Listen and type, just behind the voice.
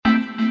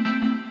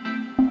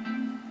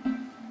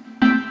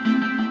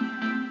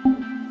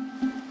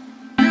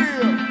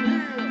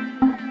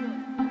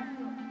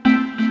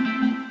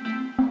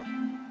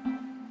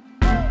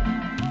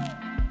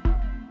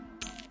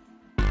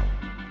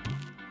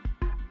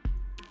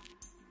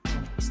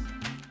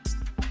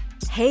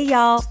Hey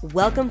y'all,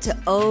 welcome to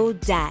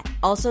ODAT,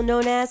 also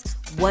known as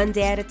One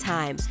Day at a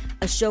Time,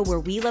 a show where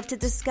we love to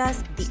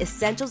discuss the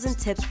essentials and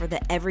tips for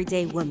the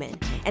everyday woman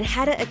and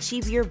how to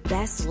achieve your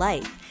best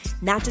life,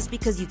 not just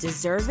because you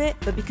deserve it,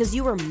 but because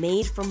you were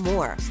made for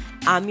more.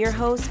 I'm your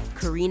host,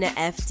 Karina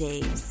F.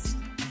 Daves.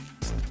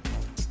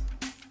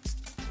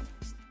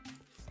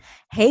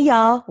 Hey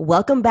y'all,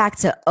 welcome back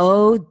to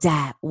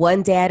ODAT,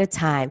 One Day at a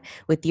Time,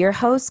 with your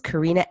host,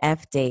 Karina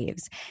F.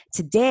 Daves.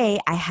 Today,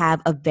 I have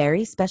a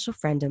very special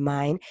friend of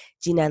mine,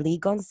 Ginaly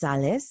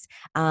Gonzalez.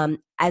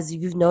 As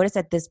you've noticed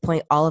at this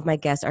point, all of my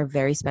guests are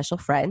very special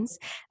friends.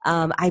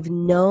 I've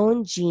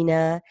known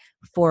Gina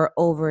for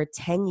over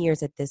 10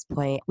 years at this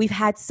point. We've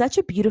had such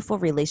a beautiful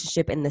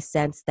relationship in the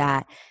sense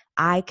that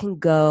I can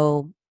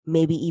go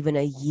maybe even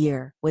a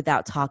year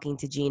without talking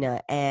to Gina,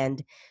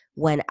 and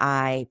when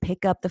I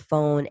pick up the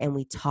phone and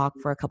we talk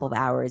for a couple of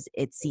hours,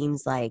 it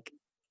seems like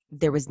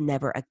there was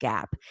never a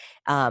gap.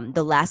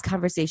 The last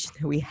conversation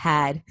that we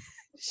had,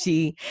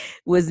 she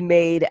was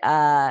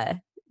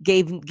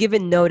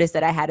given notice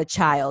that I had a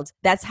child.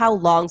 That's how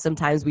long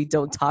sometimes we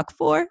don't talk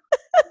for.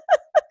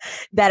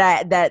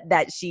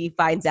 that she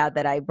finds out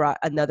that I brought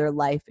another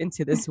life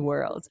into this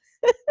world.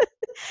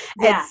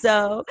 Yeah. And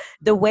so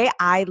the way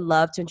I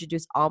love to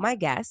introduce all my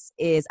guests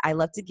is I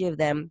love to give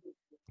them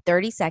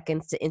 30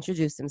 seconds to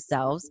introduce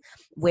themselves,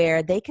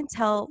 where they can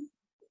tell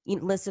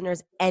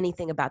listeners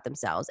anything about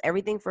themselves,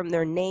 everything from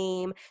their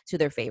name to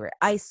their favorite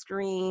ice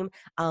cream,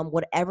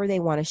 whatever they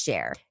want to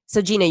share.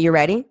 So Gina, you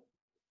ready?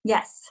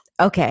 Yes.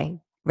 Okay.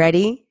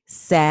 Ready,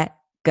 set,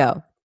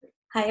 go.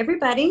 Hi,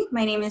 everybody.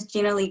 My name is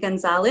Ginaly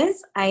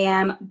Gonzalez. I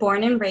am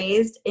born and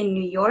raised in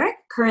New York,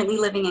 currently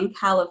living in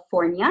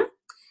California.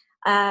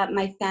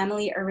 My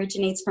family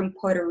originates from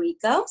Puerto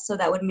Rico, so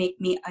that would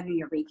make me a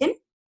New Yorican.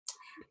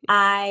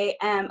 I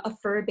am a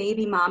fur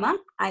baby mama.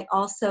 I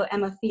also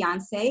am a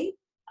fiance,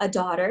 a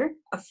daughter,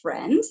 a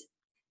friend,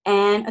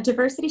 and a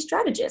diversity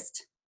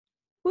strategist.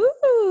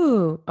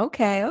 Woo!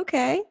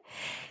 Okay.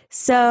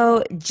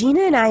 So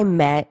Gina and I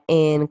met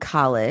in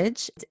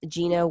college.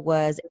 Gina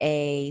was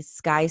a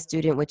SCI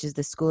student, which is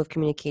the School of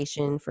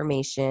Communication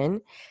Information.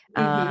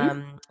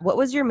 What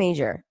was your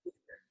major?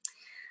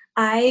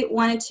 I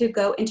wanted to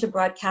go into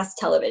broadcast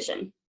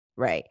television.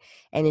 Right.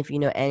 And if you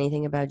know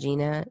anything about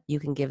Gina, you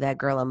can give that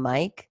girl a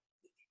mic.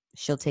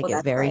 She'll take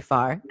it very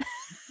far.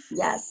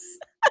 Yes.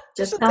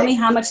 Just tell me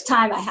how much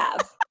time I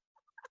have.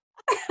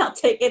 I'll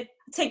take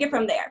it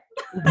from there.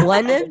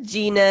 One of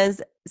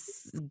Gina's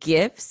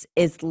gifts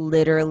is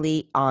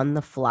literally on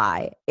the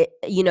fly.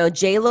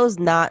 J-Lo's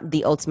not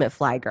the ultimate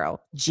fly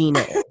girl. Gina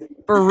is.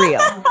 For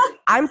real.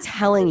 I'm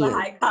telling you. A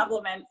high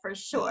compliment for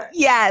sure.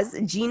 Yes,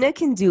 Gina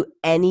can do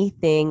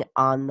anything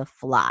on the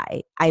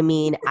fly. I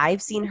mean,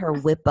 I've seen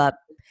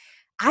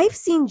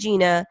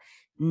Gina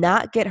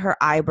not get her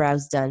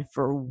eyebrows done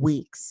for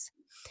weeks.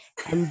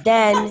 And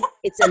then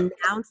it's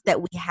announced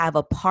that we have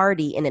a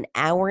party in an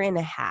hour and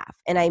a half.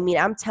 And I mean,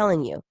 I'm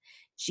telling you,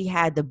 she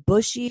had the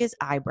bushiest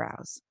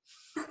eyebrows.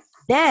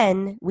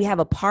 Then we have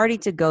a party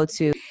to go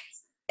to.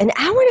 An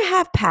hour and a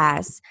half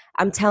pass,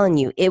 I'm telling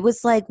you, it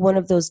was like one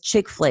of those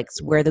chick flicks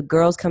where the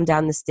girls come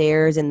down the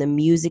stairs and the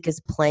music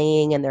is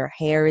playing and their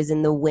hair is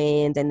in the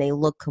wind and they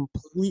look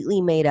completely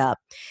made up.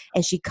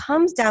 And she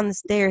comes down the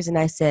stairs and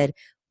I said,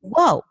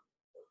 "Whoa,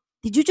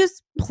 did you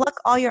just pluck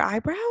all your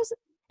eyebrows?"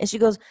 And she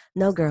goes,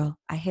 "No, girl,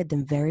 I hid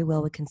them very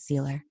well with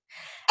concealer."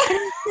 And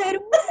I said,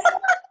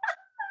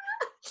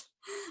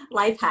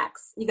 life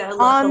hacks. You gotta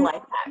love the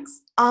life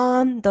hacks.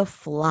 On the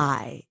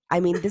fly. I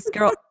mean, this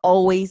girl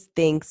always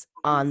thinks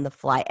on the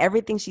fly.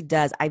 Everything she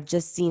does, I've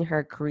just seen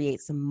her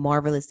create some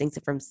marvelous things,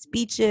 from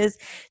speeches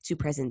to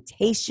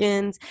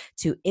presentations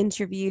to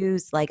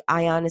interviews. Like,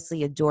 I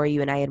honestly adore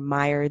you, and I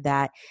admire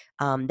that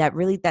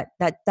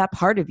that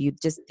part of you,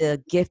 just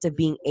the gift of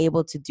being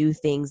able to do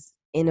things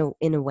in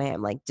a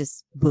wham, like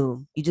just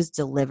boom, you just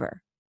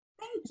deliver.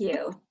 Thank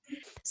you.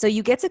 So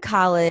you get to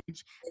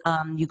college,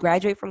 you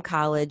graduate from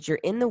college, you're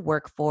in the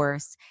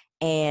workforce,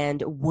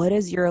 and what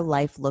does your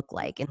life look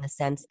like in the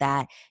sense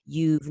that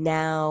you've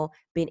now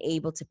been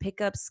able to pick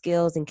up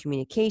skills in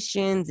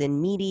communications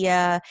and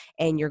media,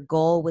 and your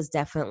goal was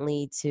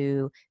definitely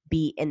to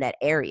be in that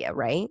area,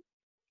 right?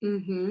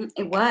 Mm-hmm.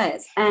 It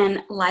was.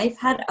 And life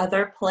had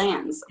other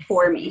plans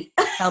for me.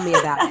 Tell me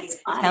about it.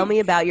 Tell me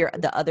about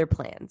the other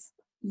plans.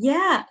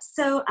 Yeah.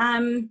 So,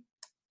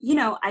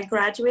 I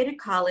graduated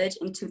college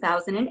in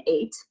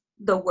 2008,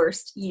 the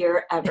worst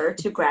year ever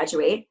to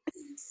graduate.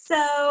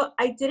 So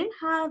I didn't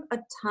have a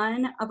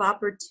ton of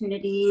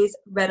opportunities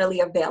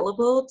readily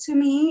available to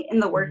me in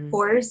the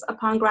workforce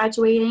upon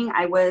graduating.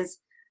 I was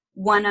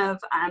one of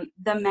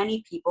the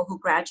many people who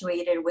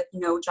graduated with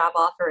no job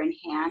offer in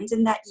hand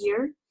in that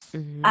year.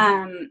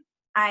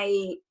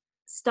 I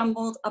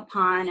stumbled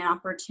upon an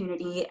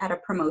opportunity at a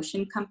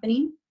promotion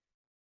company,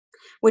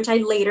 which I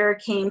later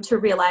came to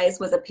realize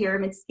was a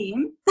pyramid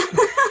scheme.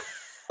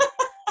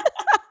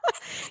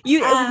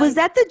 Was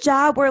that the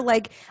job where,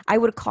 like, I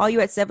would call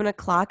you at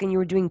 7:00 and you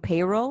were doing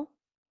payroll?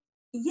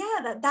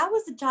 yeah, that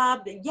was a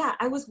job that, yeah,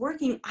 I was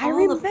working I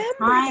all of the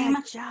remember time.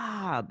 that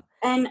job.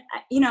 And,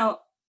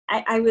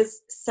 I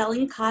was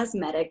selling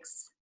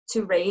cosmetics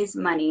to raise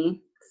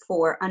money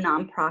for a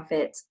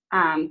nonprofit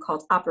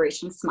called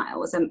Operation Smile. It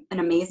was an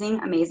amazing,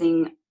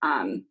 amazing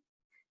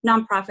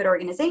nonprofit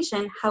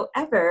organization.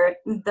 However,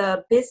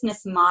 the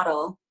business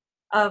model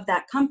of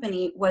that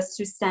company was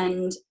to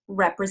send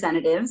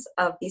representatives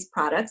of these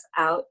products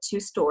out to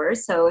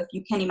stores. So if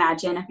you can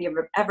imagine, if you've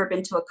ever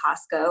been to a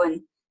Costco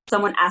and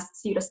someone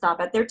asks you to stop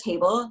at their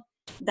table,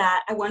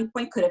 that at one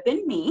point could have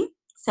been me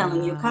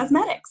selling you Wow.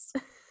 cosmetics.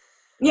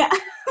 Yeah.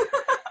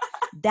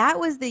 That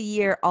was the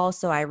year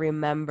also I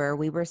remember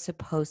we were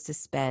supposed to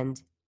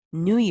spend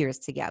New Year's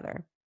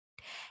together.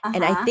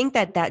 And I Uh-huh. think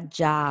that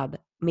job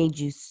made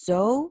you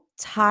so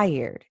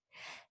tired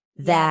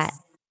that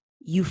Yes.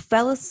 you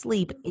fell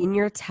asleep in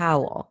your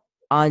towel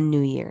on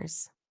New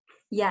Year's.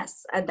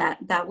 Yes,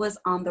 that was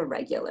on the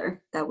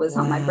regular. That was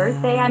on my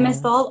birthday. I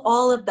missed Wow.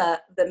 all of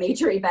the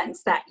major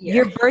events that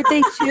Your year.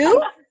 birthday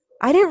too?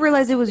 I didn't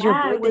realize it was your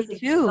Yeah, it birthday was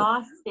too.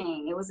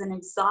 exhausting. It was an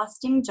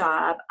exhausting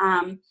job.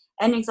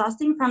 And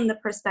exhausting from the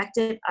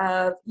perspective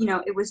of,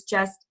 it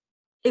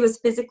was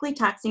physically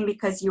taxing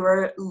because you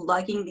were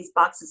lugging these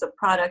boxes of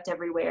product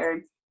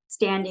everywhere,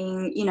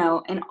 standing,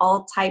 in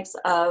all types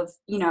of,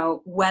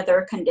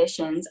 weather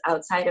conditions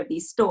outside of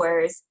these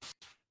stores,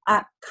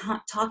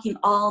 talking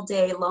all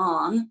day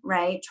long,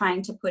 right?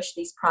 Trying to push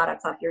these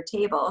products off your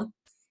table.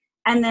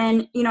 And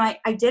then,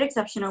 I did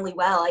exceptionally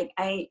well.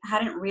 I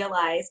hadn't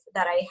realized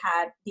that I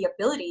had the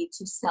ability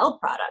to sell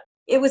product.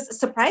 It was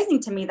surprising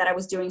to me that I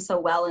was doing so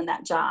well in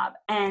that job.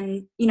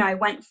 And, I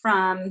went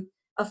from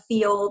a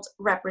field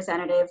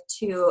representative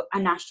to a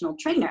national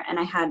trainer, and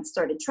I had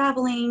started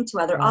traveling to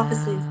other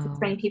offices to Wow.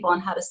 train people on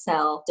how to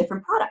sell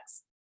different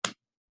products.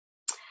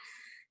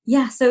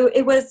 Yeah, so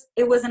it was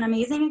an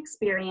amazing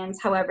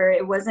experience. However,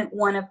 it wasn't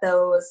one of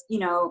those,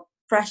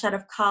 fresh out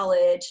of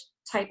college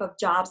type of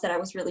jobs that I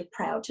was really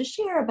proud to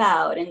share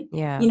about, and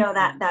Yeah.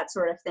 that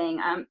sort of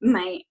thing.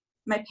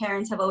 My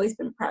parents have always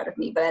been proud of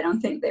me, but I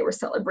don't think they were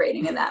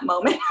celebrating in that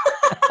moment.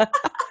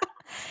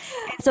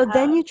 And so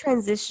then Uh, you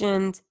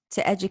transitioned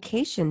to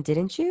education,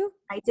 didn't you?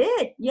 I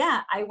did,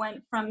 yeah. I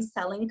went from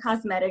selling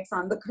cosmetics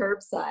on the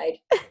curbside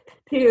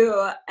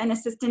to an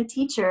assistant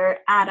teacher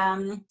at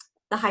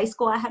the high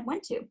school I had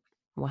went to.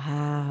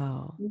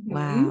 Wow. Hmm.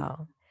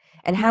 Wow.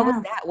 And how was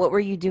Yeah. that? What were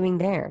you doing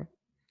there?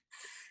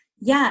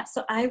 Yeah,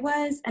 so I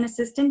was an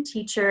assistant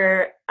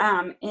teacher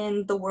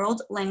in the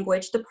world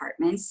language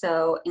department,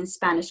 so in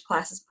Spanish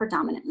classes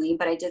predominantly,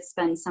 but I did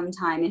spend some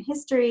time in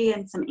history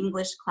and some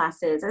English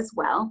classes as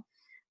well.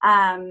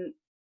 Um,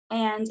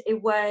 and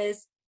it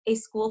was a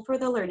school for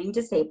the learning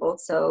disabled,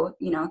 so,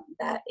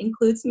 that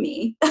includes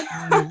me.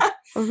 Mhm.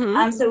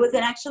 Mhm. So it was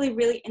an actually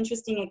really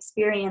interesting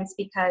experience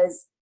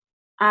because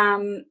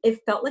it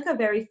felt like a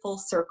very full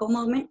circle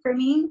moment for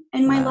me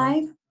in my Wow.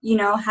 life,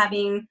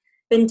 having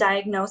been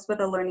diagnosed with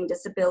a learning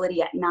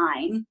disability at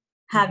 9, Mhm.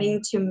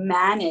 having to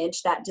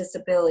manage that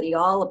disability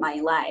all of my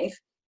life,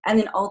 and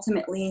then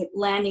ultimately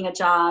landing a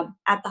job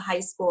at the high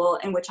school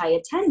in which I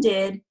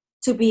attended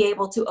to be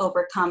able to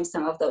overcome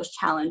some of those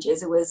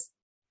challenges. It was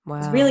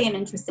really Wow. an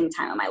interesting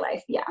time in my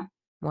life. Yeah.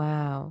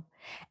 Wow.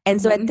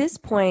 And so at Hmm. this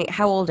point,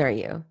 how old are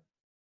you?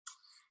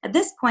 At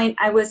this point,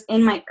 I was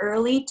in my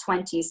early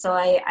 20s. So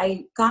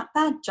I got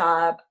that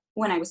job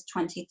when I was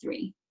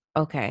 23.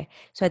 Okay.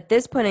 So at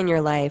this point in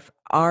your life,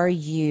 are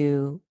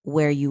you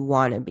where you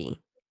want to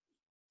be?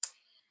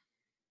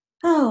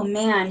 Oh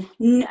man,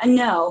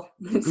 no,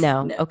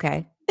 No. no,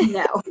 Okay.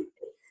 no.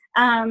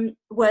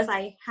 Was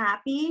I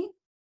happy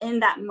in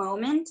that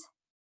moment?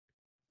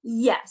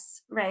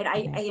 Yes, right. I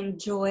Okay.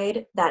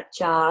 enjoyed that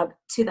job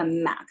to the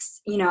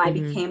max. I Mhm.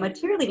 became a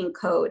cheerleading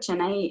coach, and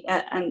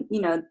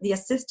the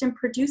assistant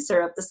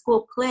producer of the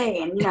school play,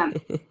 and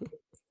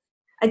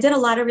I did a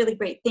lot of really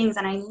great things,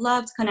 and I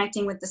loved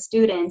connecting with the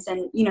students.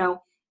 And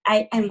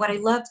what I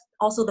loved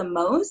also the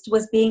most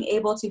was being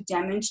able to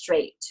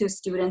demonstrate to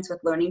students with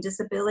learning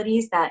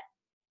disabilities that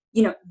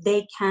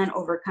they can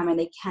overcome and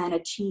they can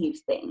achieve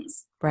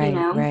things. Right,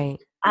 right,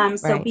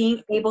 So right,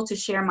 being able to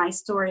share my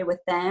story with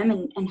them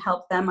and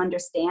help them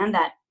understand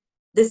that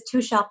this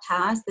too shall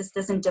pass. This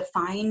doesn't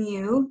define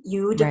you.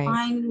 You right,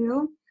 define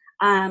you.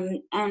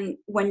 And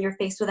when you're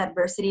faced with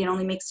adversity, it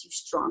only makes you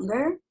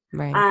stronger.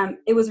 right.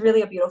 It was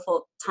really a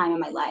beautiful time in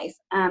my life.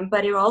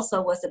 But it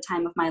also was a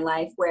time of my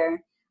life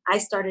where I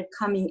started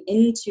coming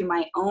into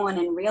my own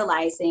and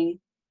realizing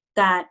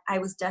that I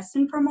was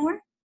destined for more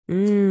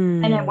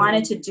and I Mm,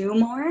 wanted to do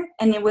more.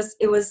 And it was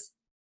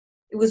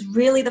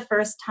really the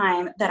first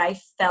time that I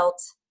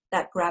felt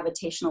that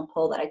gravitational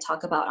pull that I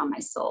talk about on my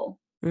soul,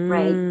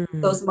 right?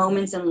 mm, Those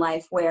moments in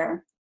life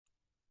where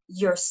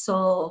your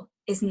soul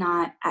is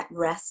not at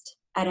rest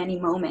at any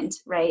moment,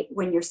 right?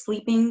 When you're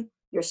sleeping,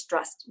 you're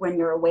stressed. When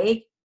you're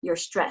awake, you're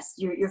stressed.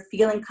 You're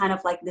feeling kind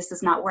of like this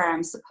is not where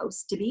I'm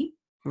supposed to be.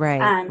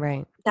 right, Um,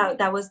 right.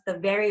 that was the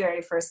very,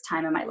 very first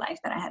time in my life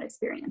that I had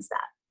experienced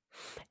that.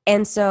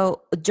 And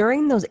so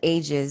during those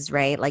ages,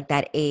 right, like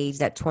that age,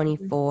 that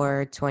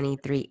 24,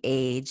 23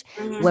 age,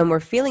 Mhm. when we're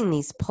feeling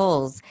these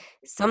pulls,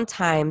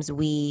 sometimes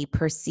we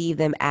perceive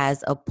them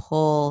as a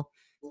pull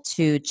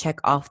to check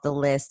off the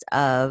list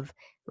of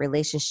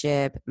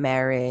relationship,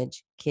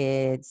 marriage,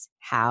 kids,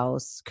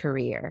 house,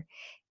 career.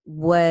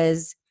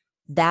 Was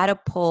that a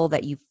pull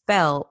that you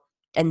felt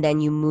and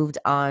then you moved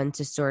on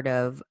to sort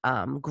of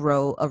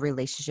grow a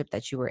relationship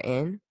that you were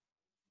in?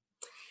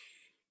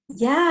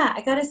 Yeah,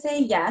 I gotta say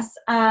yes.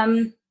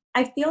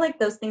 I feel like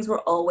those things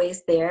were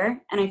always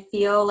there, and I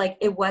feel like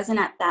it wasn't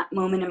at that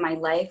moment in my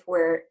life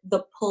where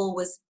the pull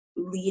was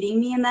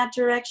leading me in that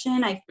direction.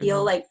 Hmm. I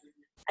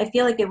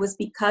feel like it was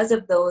because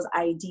of those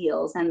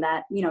ideals and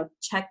that,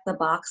 check the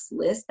box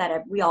list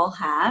that we all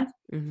have.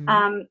 Hmm.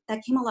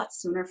 That came a lot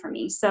sooner for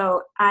me.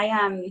 So I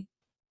am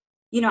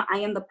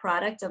the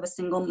product of a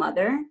single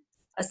mother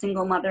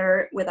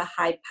with a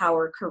high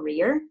power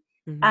career.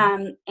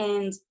 Hmm.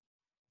 And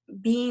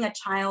being a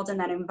child in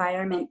that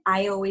environment,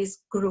 I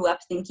always grew up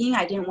thinking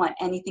I didn't want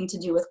anything to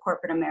do with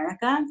corporate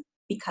America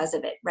because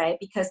of it, right?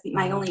 Because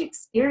my Wow. only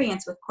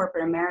experience with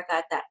corporate America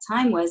at that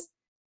time was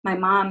my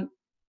mom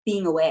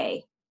being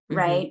away, Hmm.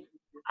 right?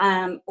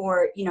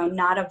 Or,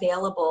 not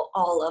available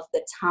all of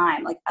the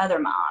time, like other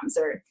moms,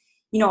 or,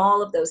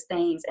 all of those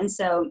things. And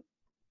so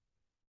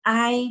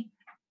I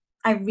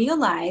I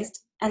realized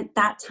at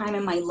that time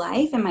in my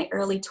life, in my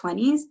early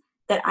 20s,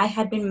 that I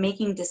had been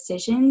making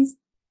decisions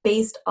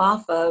based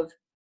off of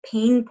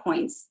pain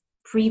points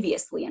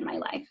previously in my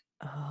life.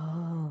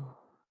 Oh,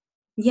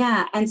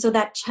 Yeah. And so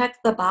that check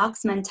the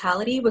box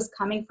mentality was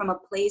coming from a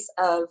place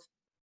of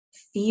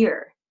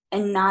fear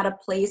and not a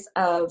place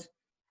of,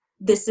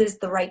 this is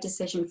the right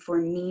decision for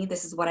me.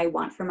 This is what I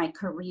want for my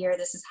career.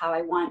 This is how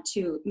I want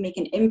to make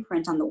an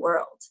imprint on the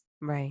world.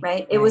 right,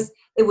 Right? It right. was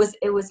it was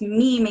it was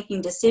me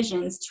making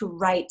decisions to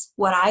right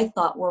what I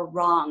thought were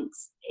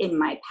wrongs in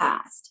my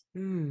past.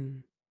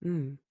 Mm,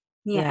 mm.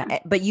 Yeah, Yeah.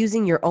 but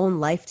using your own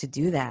life to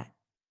do that.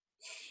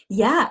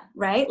 Yeah,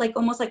 right? Like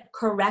almost like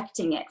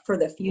correcting it for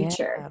the Yeah,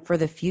 future. for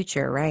the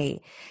future, right?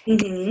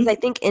 Because Mhm. I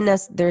think in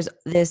us there's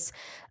this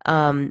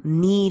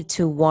need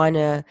to want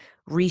to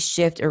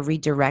reshift or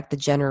redirect the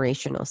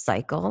generational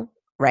cycle,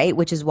 right?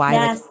 Which is why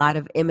like Yes. a lot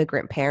of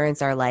immigrant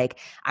parents are like,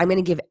 I'm going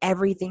to give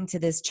everything to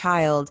this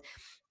child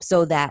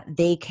so that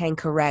they can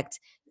correct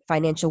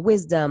financial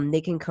wisdom,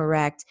 they can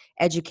correct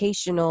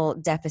educational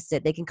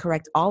deficit, they can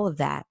correct all of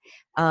that.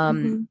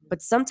 Mhm.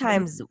 But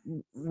sometimes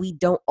we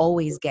don't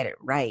always get it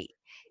right.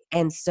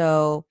 And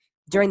so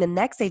during the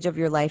next stage of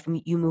your life,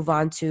 you move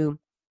on to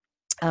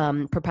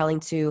propelling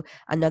to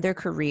another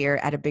career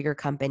at a bigger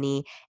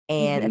company.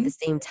 And at the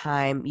Mhm. same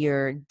time,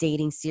 you're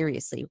dating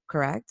seriously,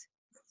 correct?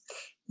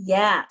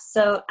 Yeah.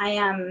 So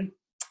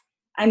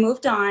I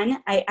moved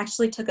on. I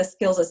actually took a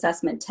skills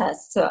assessment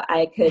test so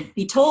I could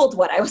be told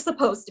what I was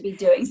supposed to be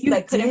doing since You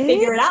I couldn't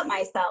figure did? it out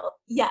myself.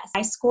 Yes,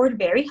 I scored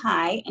very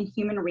high in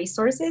human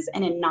resources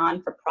and in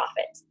non for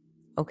profit.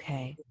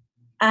 Okay.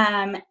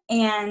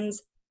 And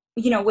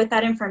with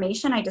that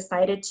information, I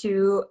decided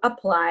to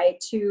apply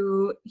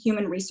to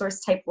human resource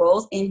type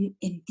roles in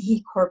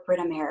the corporate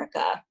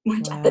America,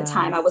 which at the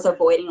time Wow. I was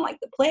avoiding like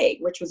the plague,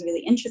 which was really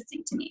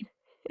interesting to me.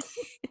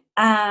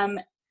 Um,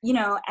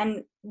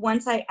 and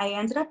once I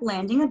ended up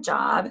landing a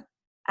job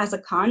as a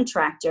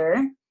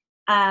contractor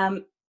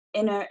um,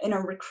 in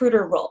a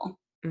recruiter role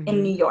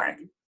in New Mm-hmm. York,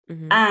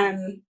 Mm-hmm.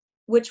 um,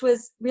 which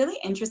was really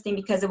interesting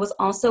because it was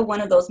also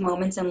one of those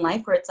moments in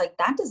life where it's like,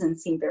 that doesn't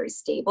seem very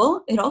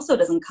stable. It also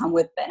doesn't come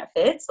with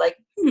benefits. Like,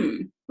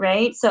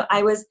 right? So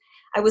I was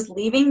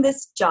leaving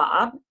this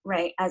job,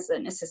 right, as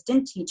an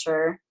assistant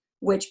teacher,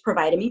 which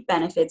provided me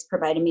benefits,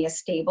 provided me a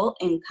stable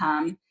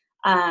income.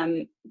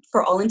 Um,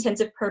 for all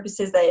intents and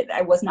purposes, that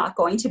I was not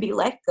going to be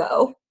let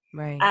go.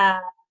 Right. Uh,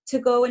 to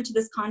go into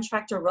this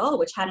contractor role,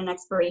 which had an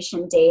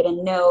expiration date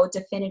and no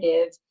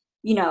definitive,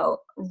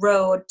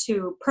 road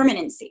to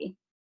permanency.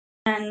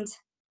 And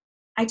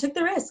I took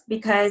the risk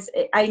because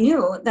I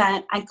knew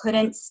that I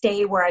couldn't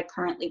stay where I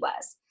currently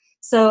was.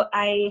 So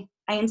I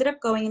ended up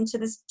going into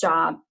this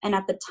job. And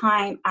at the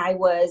time, I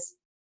was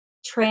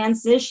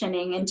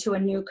transitioning into a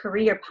new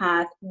career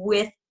path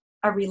with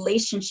a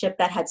relationship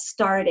that had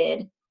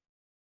started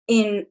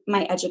in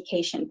my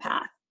education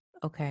path.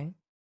 Okay.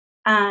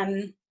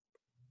 Um,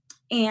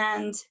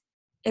 and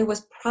it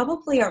was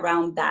probably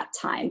around that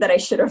time that I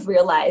should have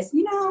realized,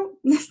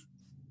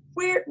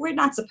 we're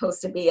not supposed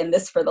to be in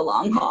this for the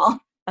long haul.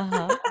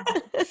 Uh-huh.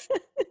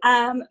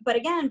 But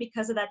again,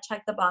 because of that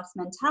check the box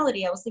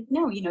mentality, I was like,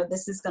 no,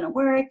 this is going to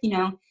work.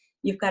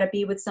 You've got to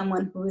be with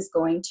someone who is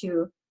going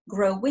to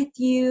grow with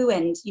you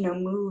and,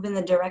 move in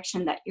the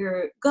direction that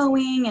you're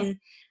going.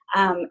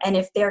 And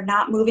if they're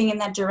not moving in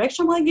that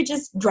direction, well, you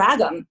just drag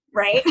them,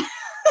 right?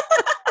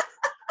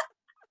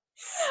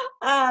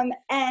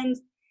 And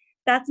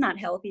that's not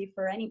healthy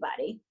for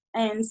anybody.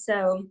 And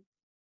so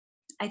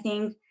I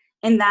think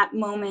in that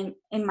moment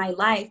in my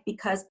life,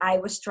 because I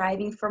was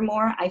striving for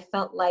more, I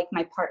felt like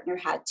my partner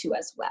had to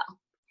as well.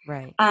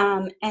 Right.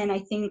 And I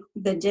think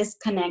the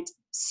disconnect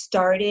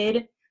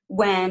started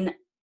when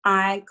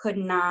I could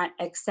not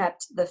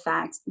accept the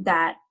fact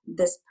that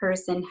this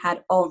person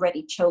had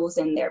already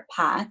chosen their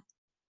path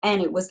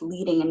and it was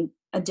leading in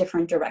a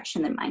different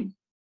direction than mine.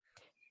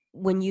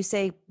 When you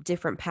say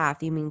different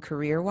path, you mean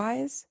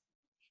career-wise?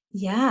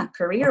 Yeah,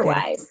 career Okay.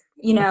 wise,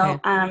 Okay.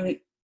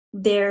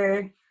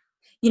 there,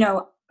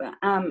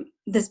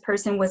 this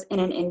person was in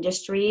an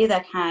industry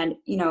that had,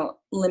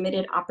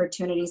 limited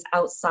opportunities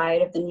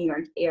outside of the New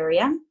York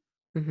area,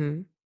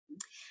 Mm-hmm.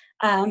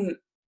 um,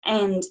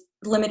 and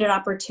limited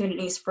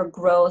opportunities for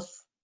growth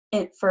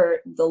for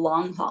the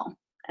long haul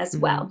as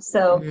Mm-hmm. well.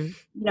 So,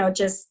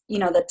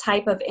 Mm-hmm. the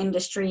type of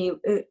industry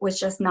was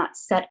just not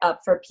set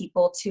up for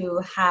people to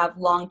have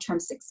long-term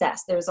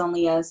success. There's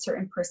only a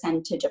certain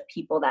percentage of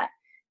people that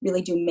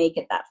really do make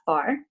it that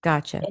far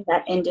Gotcha. in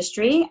that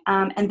industry.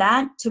 And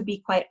that, to be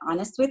quite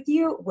honest with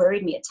you,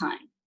 worried me a ton.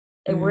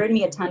 It Mm-hmm. worried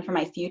me a ton for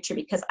my future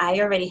because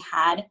I already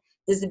had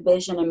this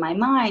vision in my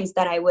mind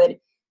that I would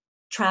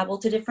travel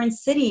to different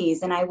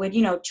cities and I would,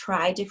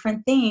 try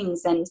different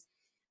things. And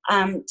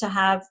to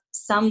have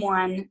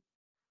someone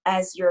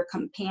as your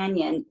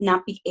companion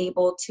not be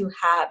able to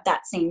have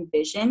that same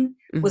vision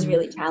was Mm-hmm.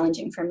 really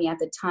challenging for me at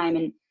the time.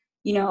 And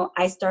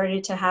I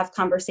started to have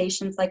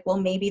conversations like, well,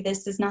 maybe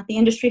this is not the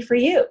industry for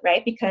you,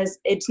 right? Because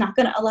it's not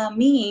going to allow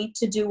me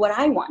to do what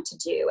I want to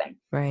do. And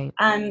Right.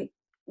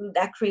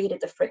 that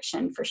created the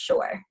friction for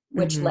sure,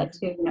 which Mm-hmm. led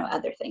to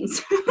other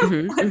things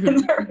Mm-hmm. within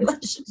Mm-hmm. their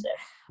relationship.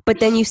 But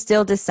then you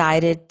still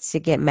decided to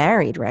get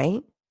married,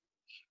 right?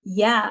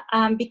 Yeah,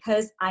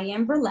 because I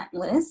am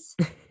relentless.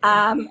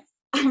 Um,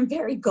 I'm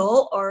very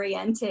goal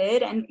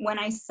oriented, and when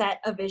I set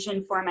a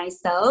vision for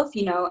myself,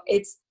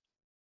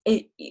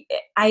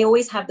 I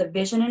always have the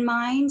vision in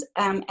mind,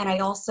 and I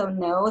also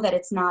know that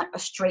it's not a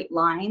straight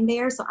line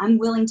there. So I'm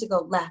willing to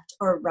go left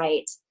or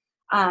right,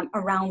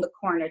 around the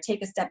corner,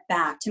 take a step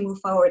back to move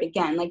forward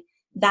again. Like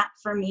that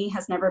for me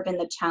has never been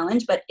the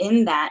challenge, but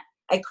in that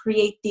I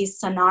create these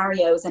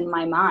scenarios in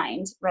my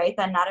mind, right,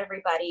 that not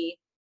everybody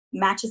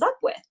matches up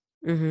with,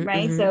 Mm-hmm.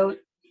 right? Mm-hmm. So,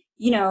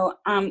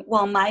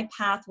 while my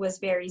path was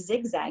very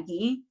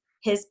zigzaggy,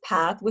 his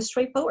path was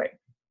straightforward.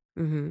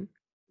 Mm-hmm.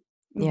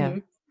 Yeah. Hmm.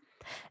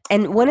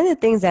 And one of the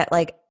things that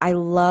like I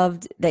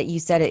loved that you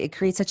said it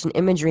creates such an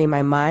imagery in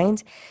my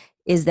mind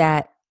is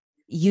that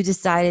you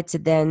decided to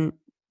then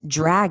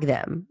drag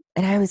them.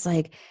 And I was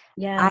like, I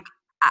Yeah.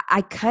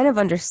 I kind of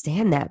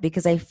understand that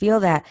because I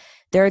feel that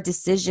there are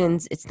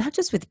decisions, it's not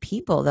just with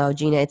people though,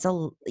 Gina,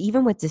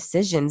 even with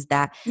decisions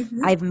that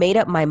Hmm. I've made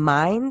up my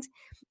mind.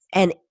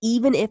 And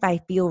even if I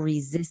feel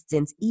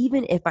resistance,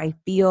 even if I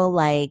feel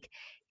like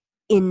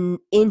in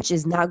inch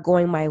is not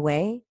going my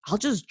way, I'll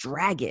just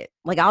drag it.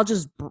 Like I'll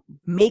just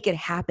make it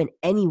happen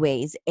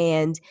anyways.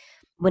 And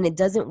when it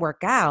doesn't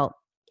work out,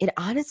 it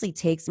honestly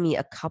takes me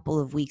a couple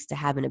of weeks to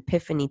have an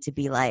epiphany to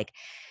be like,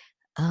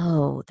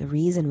 oh, the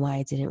reason why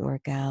it didn't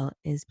work out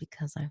is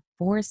because I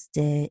forced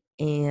it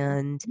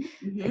and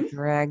I Hmm.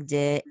 dragged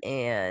it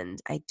and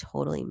I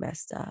totally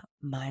messed up.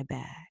 My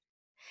bad.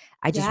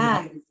 I just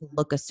wanted Yeah. it to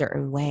look a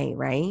certain way,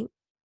 right?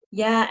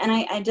 Yeah. And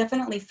I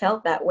definitely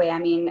felt that way. I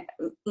mean,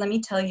 let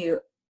me tell you,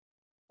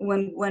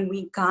 when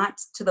we got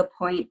to the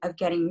point of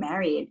getting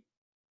married,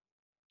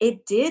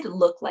 it did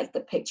look like the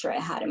picture I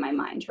had in my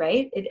mind,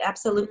 right? It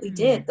absolutely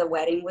did. Mm, The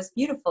wedding was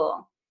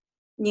beautiful.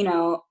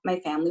 My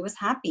family was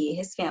happy.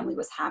 His family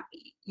was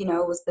happy. It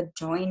was the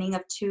joining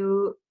of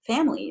two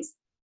families.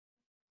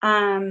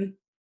 Um,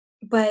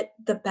 but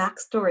the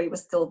backstory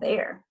was still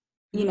there.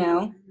 You mm,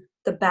 know,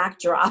 the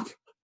backdrop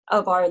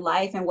of our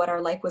life and what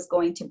our life was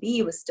going to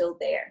be was still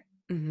there.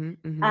 mhm,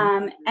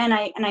 mhm. And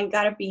I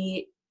gotta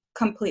be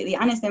completely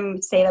honest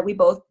and say that we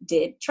both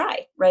did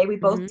try, right? We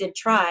both Mhm. did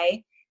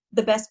try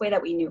the best way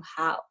that we knew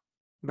how,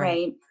 Right.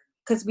 right?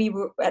 Because we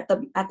were at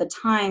the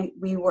time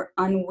we were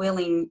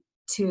unwilling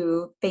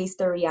to face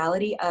the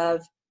reality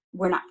of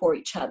we're not for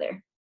each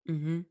other.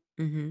 Mhm,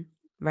 mhm.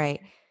 Right.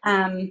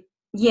 Um,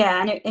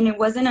 yeah, and it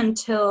wasn't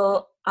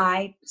until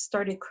I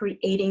started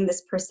creating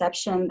this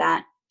perception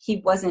that he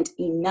wasn't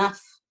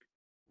enough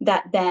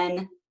that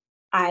then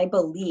I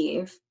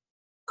believe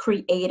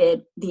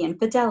created the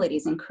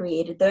infidelities and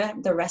created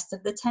the rest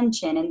of the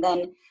tension. And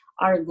then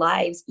our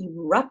lives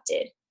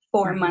erupted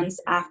 4 months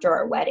Mhm, after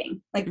our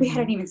wedding. Like we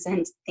hadn't mhm, even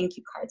sent thank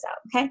you cards out.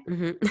 Okay.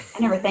 mhm. I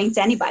never thanked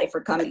anybody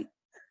for coming.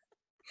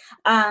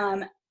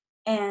 Um,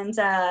 and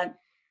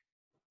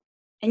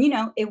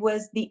it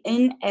was the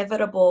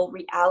inevitable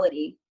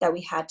reality that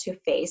we had to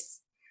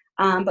face.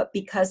 But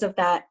because of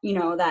that,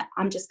 that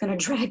I'm just gonna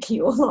drag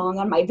you along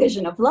on my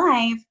vision of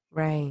life,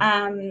 Right.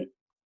 um,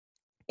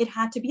 it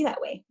had to be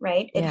that way,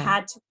 right? It Yeah.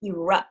 had to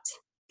erupt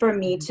for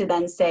me Mhm. to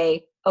then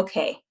say,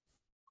 okay,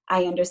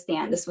 I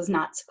understand this was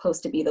not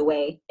supposed to be the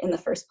way in the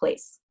first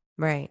place.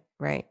 Right,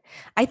 right.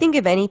 I think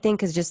if anything,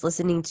 because just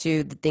listening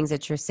to the things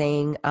that you're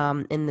saying,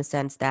 in the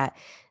sense that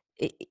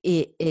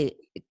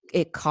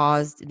it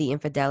caused the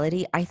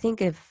infidelity, I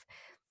think if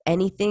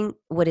anything,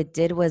 what it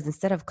did was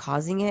instead of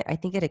causing it, I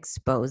think it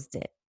exposed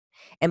it.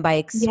 And by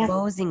Yes.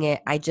 exposing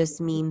it, I just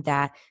mean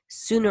that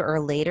sooner or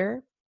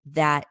later,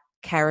 that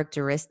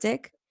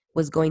characteristic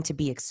was going to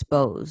be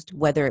exposed,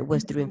 whether it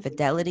was through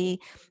infidelity,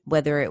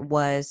 whether it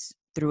was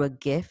through a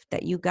gift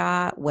that you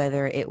got,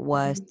 whether it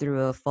was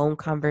through a phone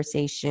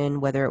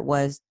conversation, whether it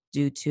was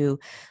due to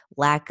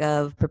lack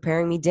of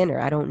preparing me dinner.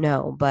 I don't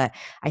know. But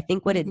I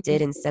think what it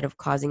did, instead of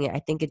causing it, I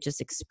think it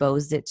just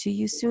exposed it to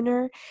you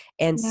sooner.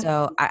 And Yeah.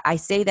 so I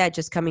say that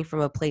just coming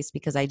from a place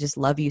because I just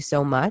love you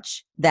so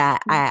much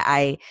that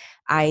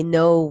I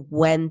know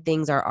when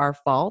things are our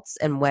faults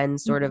and when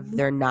sort of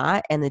they're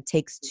not, and it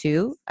takes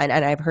two. And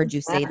I've heard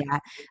you say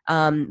that.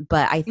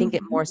 But I think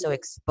it more so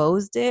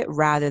exposed it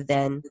rather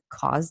than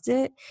caused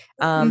it,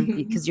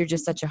 because you're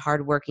just such a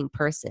hardworking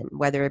person,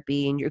 whether it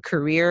be in your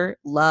career,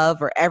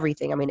 love, or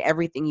everything. I mean,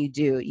 everything you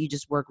do, you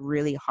just work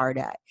really hard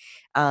at,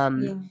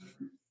 Yeah.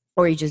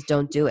 or you just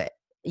don't do it,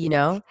 you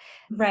know?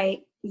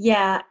 Right.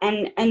 Yeah.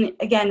 And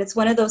again, it's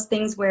one of those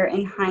things where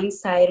in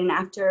hindsight and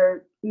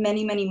after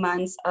many, many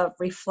months of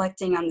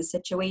reflecting on the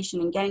situation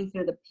and getting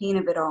through the pain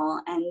of it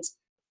all and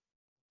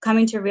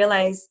coming to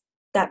realize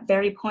that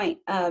very point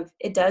of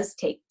it does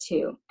take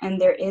two, and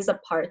there is a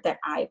part that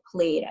I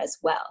played as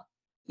well,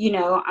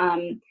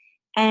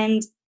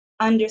 and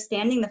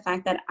understanding the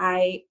fact that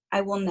I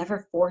will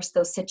never force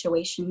those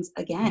situations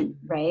again,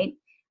 right?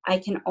 I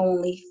can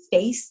only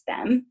face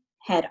them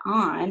head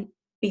on,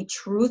 be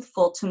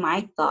truthful to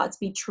my thoughts,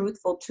 be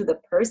truthful to the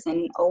person,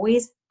 and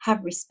always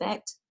have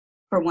respect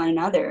for one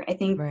another.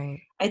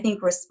 Right. I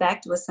think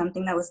respect was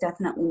something that was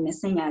definitely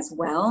missing as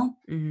well.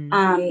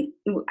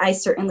 Mm-hmm. I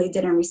certainly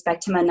didn't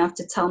respect him enough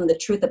to tell him the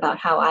truth about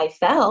how I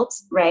felt,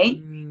 right?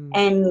 Mm.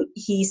 And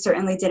he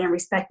certainly didn't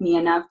respect me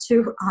enough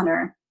to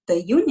honor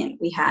the union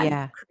we had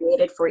Yeah.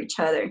 created for each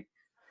other.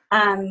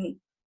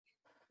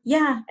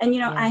 Yeah, and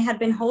I Yeah. had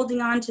been holding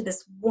on to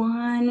this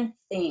one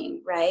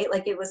thing, right?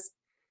 Like it was,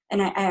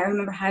 and I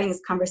remember having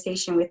this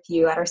conversation with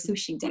you at our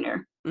sushi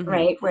dinner, Mm-hmm.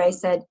 right? Where I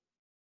said,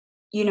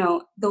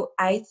 though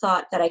I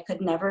thought that I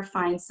could never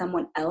find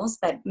someone else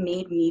that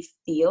made me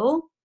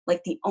feel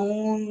like the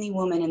only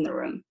woman in the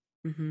room,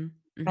 Mm-hmm.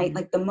 right? Mm-hmm.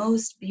 Like the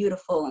most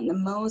beautiful and the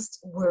most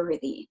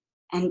worthy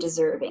and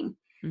deserving.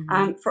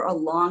 Mm-hmm. For a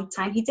long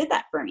time, he did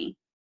that for me.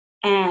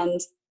 And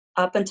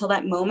up until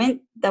that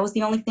moment, that was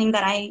the only thing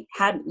that I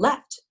had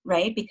left,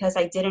 right? Because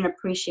I didn't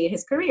appreciate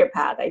his career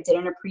path. I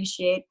didn't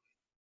appreciate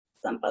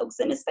some folks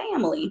in his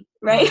family,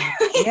 right?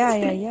 Wow. Yeah,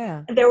 yeah,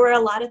 yeah. There were a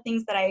lot of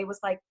things that I was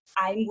like,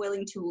 I'm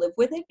willing to live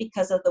with it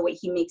because of the way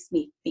he makes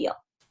me feel.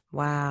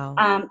 Wow.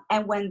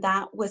 And when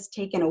that was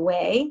taken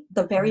away,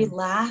 the very Mhm.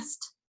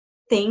 last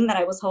thing that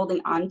I was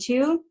holding on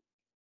to,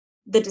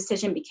 the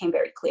decision became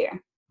very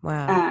clear,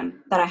 Wow.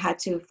 that I had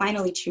to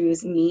finally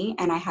choose me,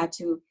 and I had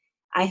to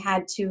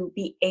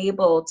be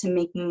able to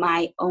make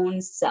my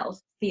own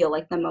self feel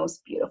like the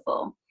most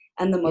beautiful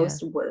and the Yeah.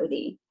 most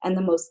worthy and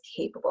the most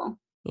capable.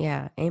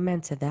 Yeah.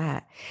 Amen to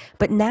that.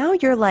 But now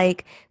you're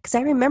like, because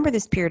I remember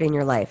this period in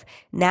your life.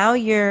 Now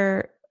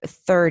you're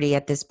 30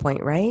 at this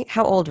point, right?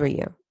 How old were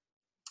you?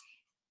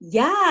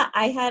 Yeah,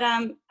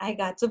 I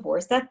got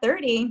divorced at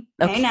 30.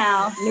 Hey Okay.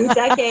 now, new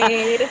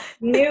decade,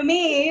 new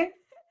me.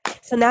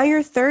 So now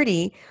you're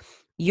 30,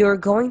 you're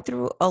going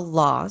through a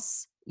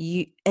loss.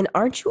 And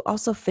aren't you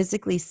also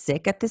physically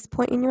sick at this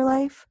point in your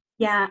life?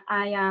 Yeah,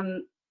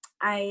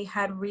 I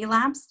had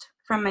relapsed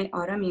from my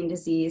autoimmune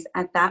disease.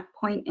 At that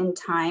point in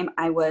time,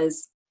 I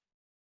was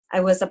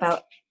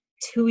about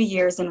 2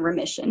 years in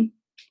remission.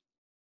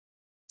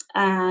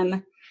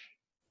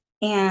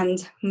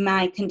 And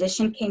my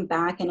condition came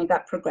back and it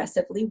got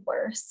progressively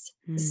worse.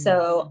 Mm.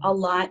 So a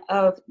lot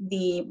of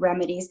the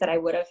remedies that I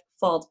would have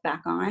fallen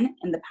back on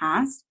in the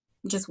past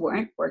just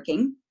weren't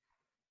working.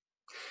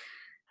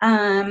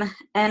 And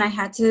I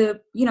had to,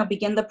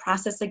 begin the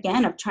process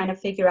again of trying to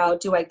figure out,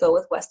 do I go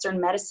with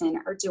Western medicine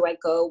or do I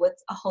go with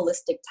a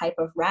holistic type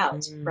of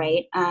route, Mm.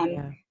 right?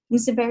 Yeah.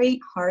 It's a very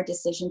hard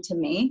decision to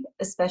make,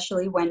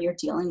 especially when you're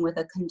dealing with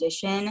a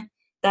condition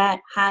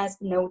that has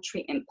no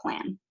treatment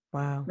plan,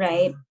 Wow.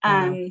 right?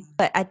 Wow.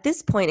 But at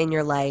this point in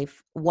your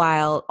life,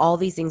 while all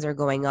these things are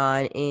going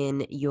on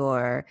in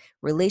your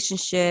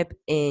relationship,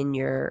 in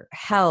your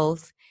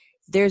health,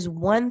 there's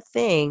one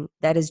thing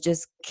that is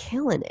just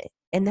killing it,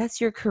 and that's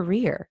your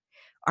career.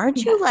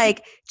 Aren't you Yeah.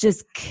 like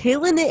just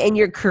killing it in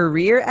your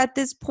career at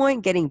this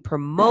point, getting Yes.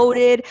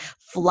 promoted, Yes.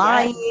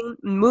 flying,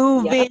 Yep.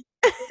 moving?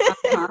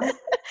 Uh-huh.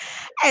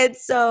 And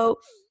so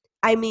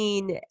I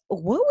mean,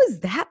 what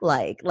was that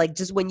like? Like,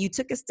 just when you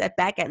took a step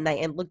back at night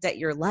and looked at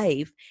your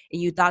life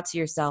and you thought to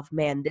yourself,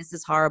 man, this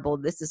is horrible.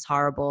 This is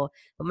horrible.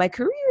 But my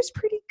career is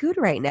pretty good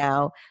right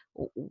now.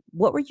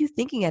 What were you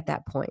thinking at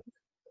that point?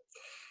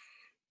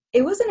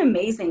 It was an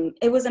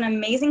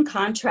amazing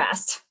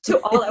contrast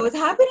to all that was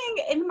happening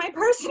in my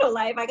personal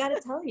life, I got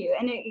to tell you.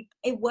 And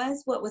it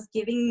was what was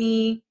giving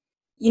me,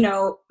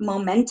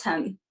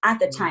 momentum at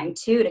the time Mm.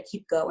 too, to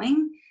keep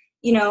going,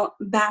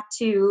 back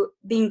to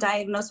being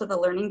diagnosed with a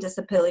learning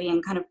disability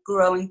and kind of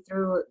growing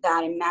through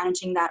that and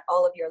managing that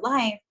all of your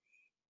life.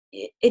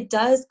 It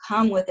does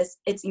come with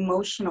its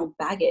emotional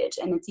baggage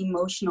and its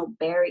emotional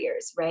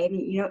barriers, right?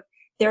 And,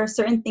 there are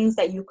certain things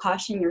that you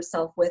caution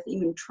yourself with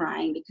even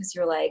trying, because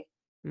you're like,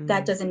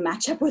 that doesn't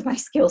match up with my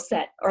skill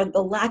set or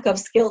the lack of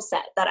skill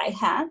set that I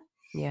have.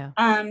 Yeah.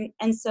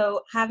 And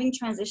so having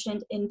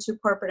transitioned into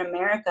corporate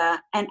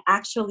America and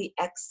actually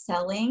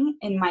excelling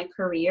in my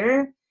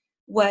career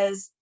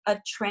was a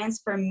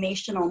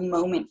transformational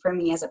moment for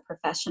me as a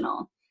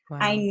professional.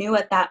 I Wow. knew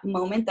at that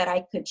moment that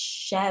I could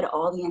shed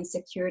all the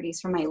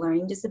insecurities from my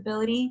learning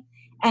disability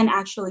and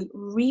actually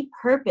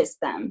repurpose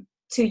them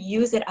to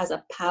use it as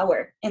a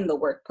power in the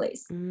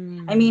workplace. I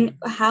mean,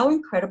 Mm. how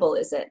incredible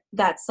is it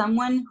that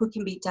someone who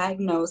can be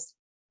diagnosed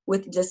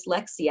with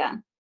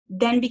dyslexia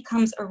then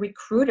becomes a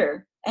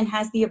recruiter and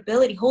has the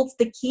ability, holds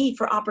the key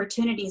for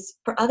opportunities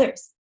for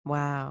others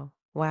Wow.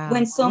 when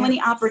Wow. so Yeah.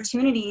 many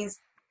opportunities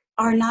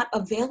are not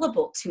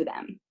available to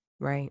them.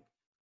 Right.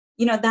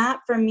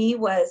 That for me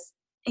was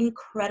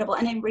incredible,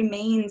 and it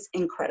remains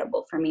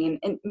incredible for me.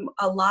 And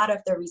a lot of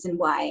the reason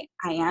why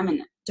I am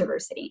in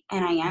diversity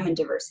and I am in Mm-hmm.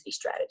 diversity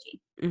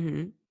strategy.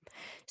 Mm-hmm.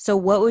 So,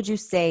 what would you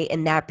say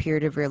in that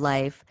period of your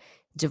life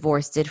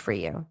divorce did for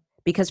you?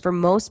 Because for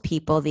most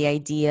people, the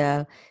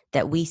idea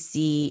that we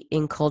see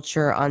in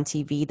culture on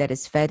TV that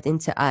is fed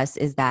into us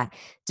is that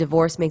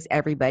divorce makes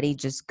everybody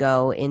just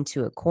go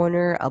into a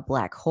corner, a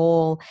black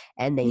hole,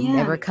 and they Yeah.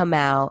 never come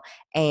out.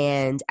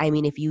 And I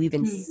mean, if you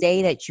even Hmm.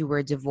 say that you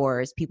were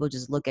divorced, people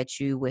just look at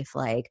you with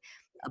like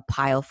a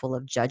pile full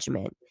of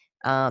judgment.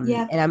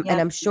 Yep. And Yep.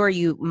 I'm sure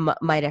you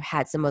might have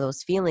had some of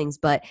those feelings,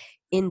 but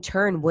in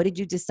turn, what did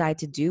you decide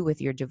to do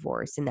with your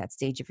divorce in that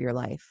stage of your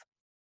life?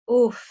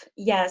 Oof.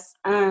 Yes.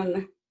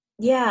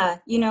 Yeah.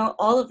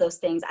 All of those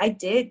things. I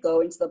did go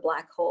into the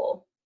black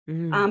hole,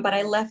 Mm. but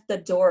I left the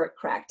door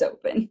cracked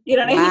open. You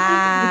know what I mean?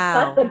 I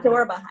shut Wow. the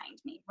door behind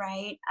me.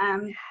 Right.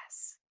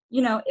 Yes.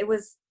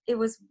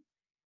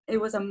 It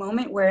was a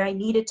moment where I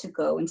needed to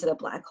go into the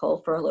black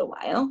hole for a little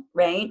while.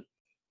 Right.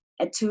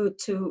 And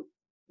to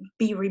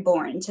be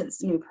reborn to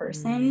this new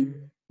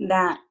person Mm.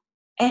 that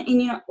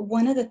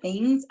one of the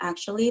things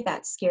actually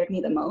that scared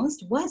me the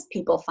most was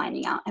people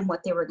finding out and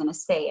what they were going to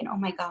say, and oh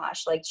my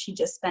gosh, like, she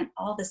just spent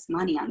all this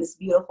money on this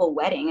beautiful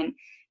wedding, and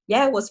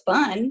yeah, it was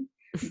fun,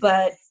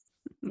 but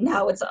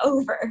now it's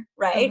over,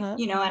 right? Uh-huh.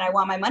 And I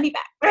want my money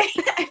back. Right.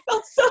 I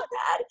felt so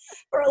bad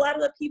for a lot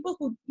of the people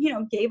who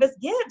gave us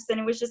gifts, and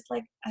it was just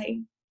like, I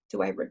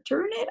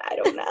return it? I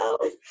don't know.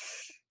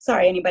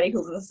 Sorry, anybody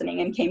who's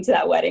listening and came to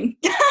that wedding.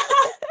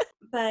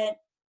 But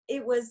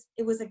it was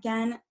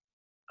again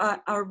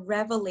a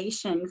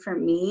revelation for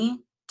me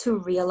to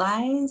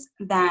realize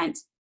that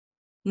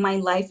my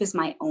life is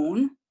my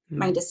own.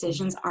 My Mm.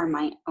 decisions are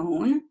my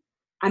own.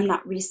 I'm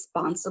not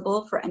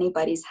responsible for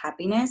anybody's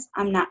happiness.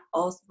 I'm not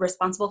also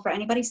responsible for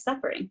anybody's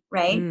suffering,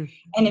 right? Mm.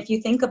 And if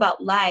you think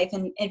about life,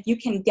 and if you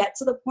can get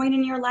to the point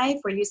in your life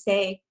where you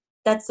say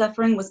that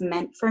suffering was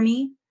meant for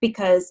me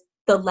because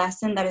the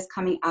lesson that is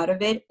coming out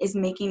of it is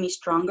making me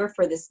stronger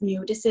for this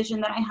new decision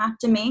that I have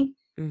to make,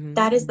 Mm-hmm.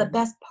 that is the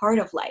best part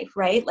of life,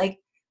 right? Like,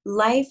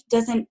 life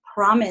doesn't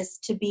promise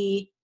to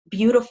be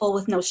beautiful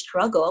with no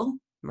struggle,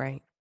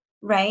 Right.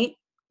 right?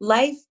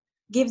 Life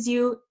gives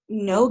you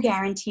no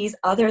guarantees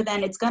other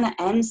than it's going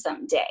to end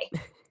someday,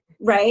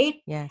 right?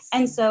 Yes.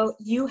 And so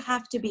you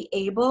have to be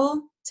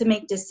able to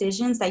make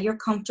decisions that you're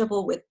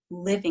comfortable with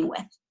living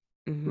with,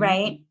 Mm-hmm.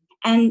 right?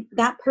 And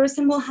that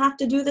person will have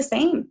to do the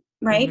same,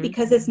 right? Mm-hmm.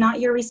 Because it's not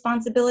your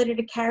responsibility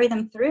to carry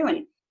them through.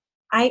 And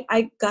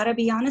I gotta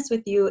be honest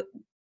with you,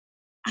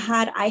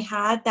 had I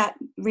had that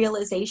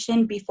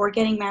realization before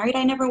getting married,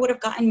 I never would have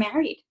gotten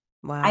married.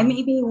 I Wow.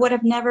 maybe would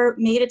have never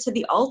made it to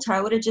the altar. I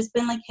would have just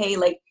been like, hey,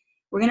 like,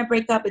 we're going to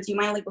break up, but do you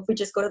mind, like, if we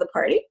just go to the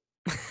party?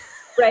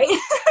 Right.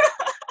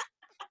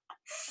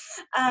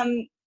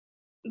 um,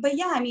 but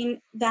yeah, I mean,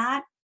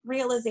 that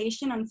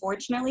realization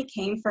unfortunately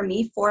came for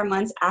me 4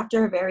 months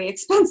after a very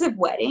expensive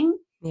wedding,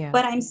 Yeah.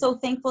 but I'm so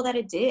thankful that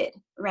it did.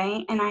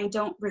 Right. And I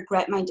don't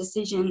regret my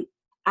decision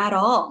at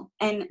all.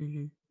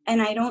 Mm-hmm.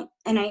 And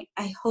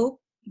I hope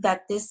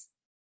that this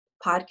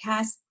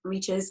podcast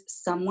reaches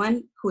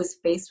someone who is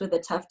faced with a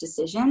tough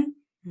decision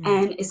Mm.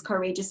 and is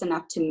courageous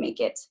enough to make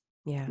it,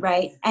 Yeah.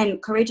 right?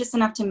 And courageous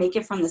enough to make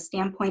it from the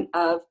standpoint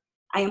of,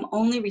 I am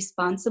only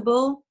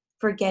responsible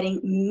for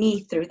getting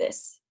me through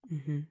this,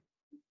 Mm-hmm.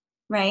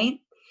 right?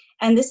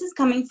 And this is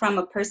coming from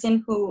a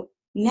person who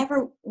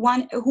who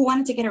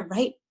wanted to get it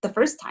right the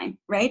first time,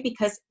 right?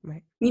 Because,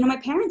 Right. my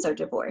parents are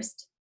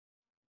divorced.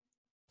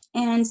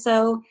 And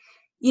so,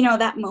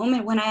 that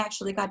moment when I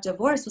actually got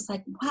divorced was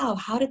like, wow,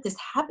 how did this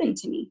happen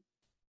to me?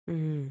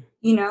 Mm.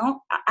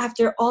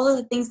 After all of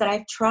the things that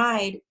I've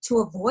tried to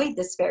avoid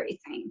this very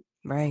thing.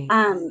 Right.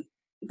 Um,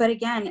 but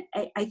again,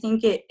 I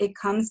think it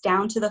comes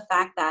down to the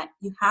fact that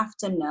you have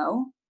to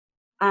know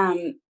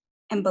um,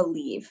 and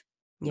believe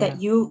Yeah.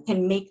 that you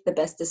can make the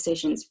best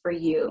decisions for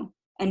you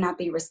and not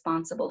be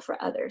responsible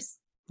for others.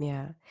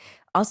 Yeah.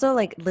 Also,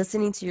 like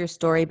listening to your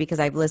story, because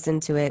I've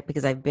listened to it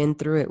because I've been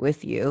through it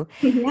with you.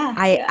 Yeah,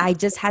 I yeah. I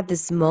just had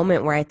this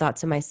moment where I thought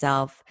to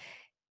myself,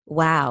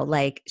 wow,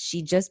 like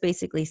she just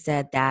basically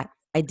said that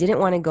I didn't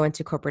want to go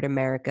into corporate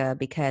America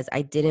because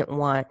I didn't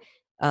want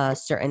a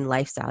certain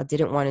lifestyle,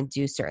 didn't want to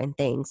do certain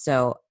things.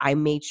 So I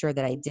made sure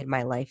that I did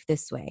my life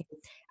this way.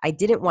 I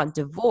didn't want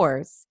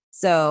divorce.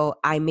 So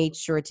I made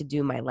sure to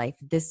do my life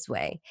this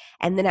way.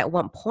 And then at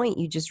one point,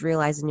 you just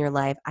realize in your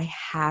life, I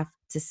have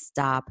to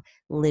stop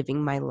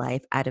living my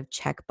life out of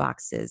check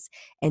boxes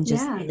and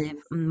just Yeah. live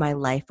my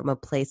life from a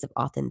place of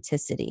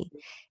authenticity.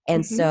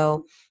 And Hmm.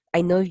 so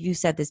I know you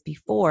said this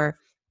before,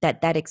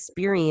 that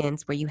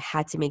experience where you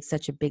had to make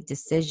such a big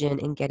decision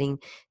in getting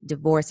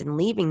divorced and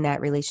leaving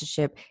that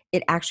relationship,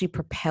 it actually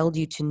propelled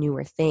you to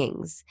newer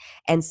things.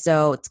 And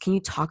so can you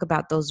talk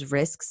about those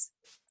risks?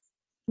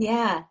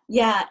 Yeah.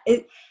 Yeah.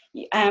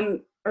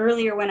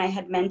 Earlier when I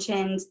had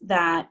mentioned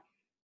that,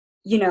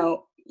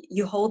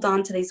 you hold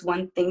on to these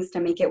one things to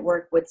make it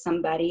work with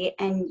somebody,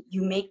 and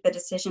you make the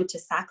decision to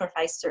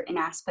sacrifice certain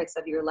aspects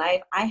of your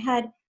life. I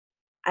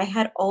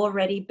had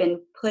already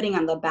been putting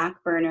on the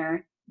back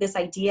burner this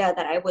idea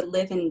that I would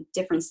live in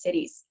different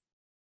cities,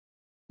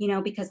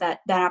 because that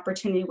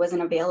opportunity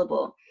wasn't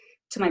available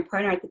to my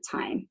partner at the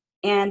time.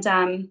 And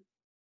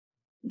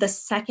the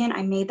second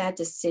I made that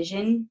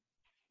decision,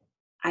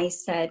 I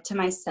said to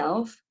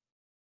myself,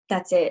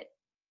 that's it.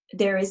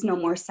 There is no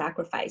more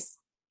sacrifice.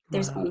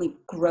 There's Wow. only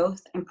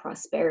growth and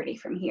prosperity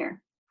from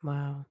here.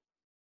 Wow.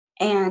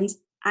 And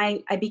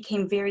I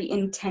became very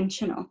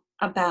intentional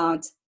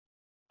about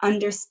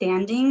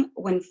understanding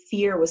when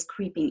fear was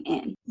creeping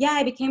in. Yeah,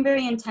 I became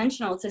very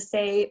intentional to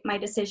say my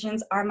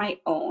decisions are my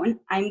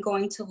own. I'm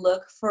going to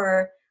look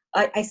for,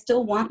 I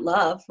still want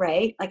love,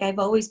 right? Like I've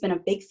always been a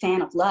big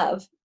fan of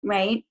love,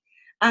 right?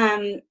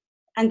 Um,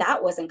 and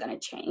that wasn't going to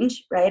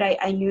change, right?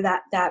 I knew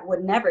that that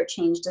would never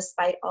change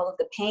despite all of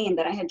the pain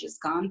that I had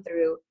just gone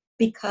through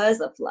because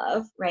of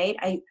love, right?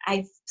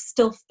 I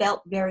still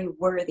felt very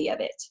worthy of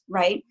it,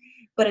 right?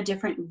 But a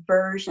different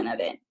version of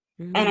it.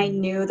 And I Mm,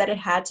 knew that it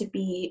had to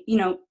be,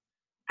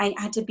 I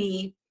had to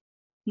be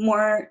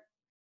more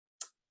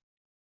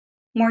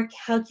more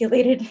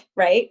calculated,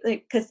 right?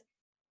 Like, because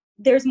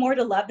there's more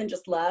to love than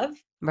just love.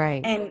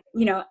 right. And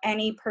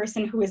any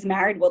person who is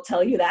married will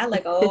tell you that,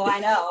 like, oh, I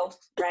know,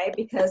 right?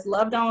 Because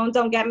love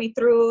don't get me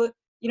through,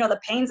 the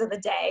pains of the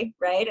day,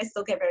 right? I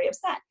still get very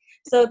upset.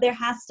 So there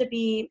has to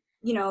be,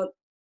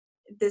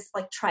 this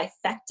like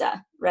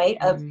trifecta, right?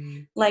 Of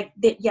Mm, like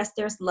that, yes,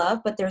 there's love,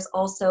 but there's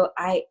also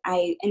I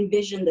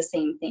envision the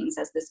same things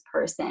as this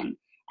person,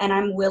 and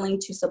I'm willing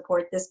to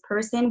support this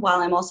person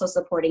while I'm also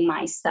supporting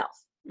myself,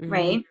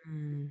 right?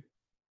 mm,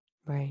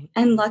 right.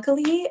 And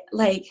luckily,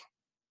 like,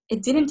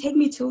 it didn't take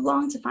me too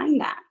long to find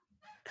that.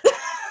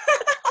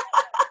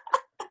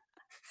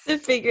 To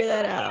figure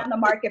that Be out. on the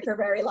market for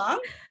very long.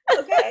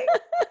 Okay.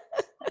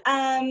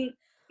 Um,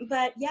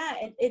 but yeah,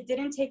 it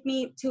didn't take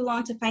me too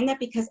long to find that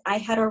because I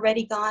had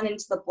already gone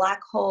into the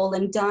black hole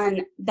and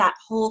done that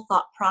whole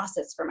thought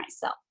process for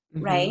myself,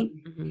 Mm-hmm, right?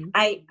 mm-hmm,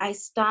 I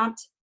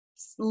stopped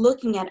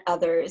looking at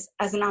others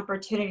as an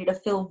opportunity to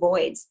fill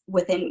voids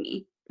within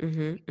me. mm-hmm,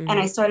 And mm-hmm.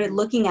 I started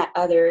looking at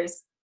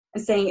others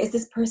and saying, is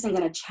this person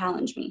going to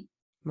challenge me?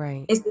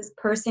 Right. Is this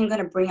person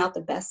going to bring out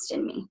the best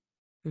in me?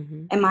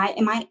 Mm-hmm. Am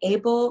I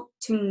able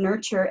to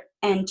nurture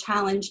and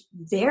challenge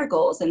their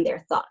goals and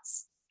their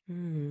thoughts?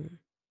 Mm,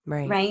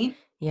 right. Right?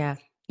 Yeah.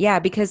 Yeah,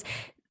 because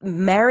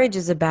marriage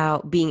is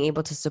about being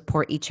able to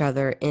support each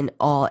other in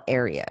all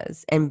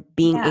areas and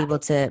being Yeah. able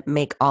to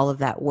make all of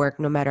that work,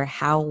 no matter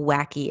how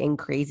wacky and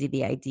crazy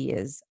the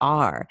ideas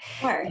are.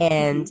 Sure.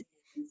 And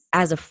Mhm.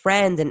 as a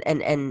friend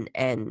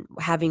and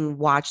having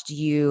watched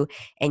you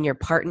and your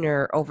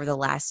partner over the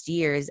last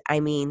years, I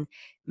mean,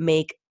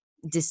 make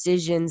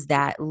decisions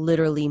that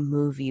literally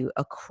move you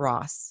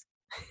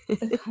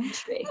The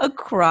country.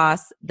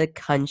 across the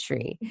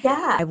country.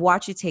 Yeah. I've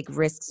watched you take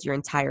risks your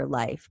entire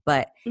life,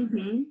 but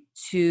Hmm.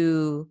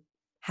 to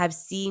have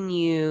seen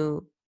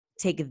you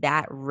take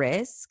that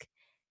risk,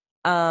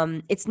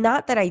 it's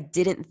not that I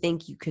didn't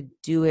think you could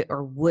do it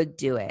or would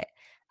do it.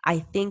 I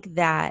think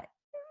that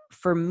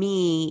for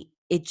me,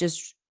 it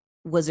just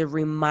was a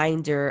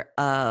reminder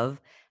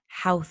of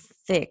how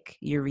thick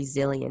your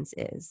resilience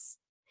is.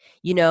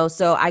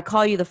 So I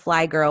call you the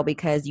fly girl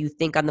because you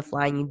think on the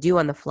fly and you do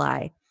on the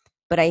fly.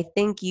 But I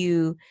think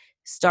you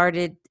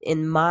started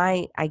in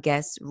my, I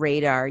guess,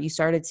 radar, you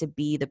started to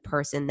be the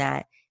person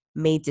that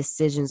made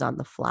decisions on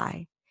the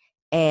fly.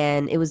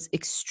 And it was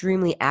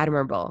extremely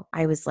admirable.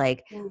 I was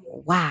like, Yeah.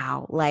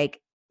 wow,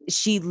 like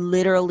she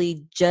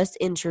literally just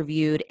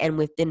interviewed and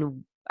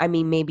within, I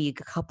mean, maybe a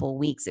couple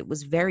weeks, it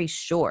was very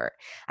short.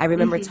 I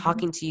remember Hmm.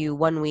 talking to you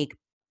one week,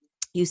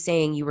 you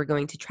saying you were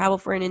going to travel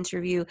for an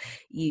interview,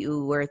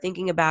 you were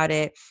thinking about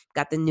it,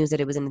 got the news that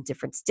it was in a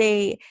different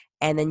state,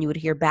 and then you would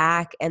hear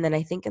back. And then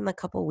I think in a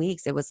couple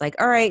weeks, it was like,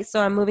 all right,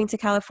 so I'm moving to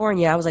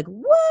California. I was like,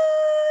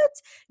 what?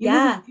 You're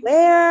moving Yeah.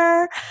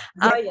 where?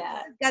 Yeah.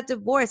 Yeah. Got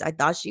divorced. I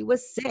thought she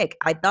was sick.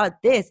 I thought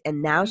this,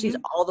 and now she's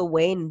Hmm. all the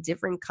way in a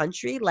different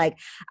country, like,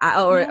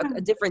 or Yeah.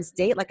 a different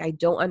state. Like, I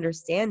don't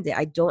understand it.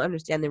 I don't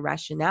understand the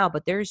rationale,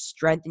 but there's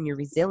strength in your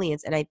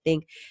resilience. And I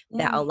think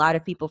that Yeah. a lot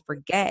of people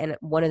forget. And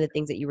one of the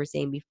things that you were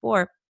saying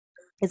before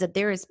is that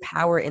there is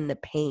power in the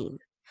pain.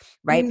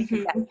 right?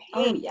 Because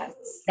Oh, yes.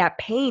 that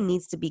pain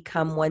needs to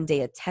become one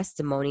day a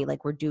testimony,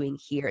 like we're doing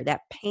here.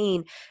 That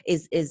pain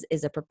is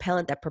a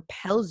propellant that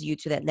propels you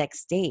to that next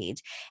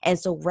stage. And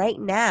so right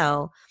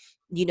now,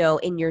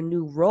 in your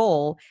new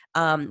role,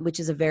 which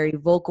is a very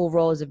vocal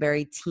role, is a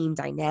very team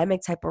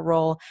dynamic type of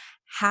role,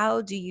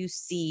 how do you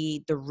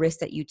see the risk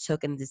that you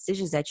took and the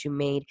decisions that you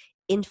made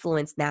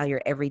influence now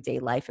your everyday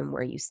life and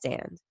where you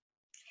stand?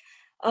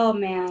 Oh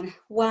man,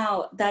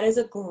 wow, that is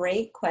a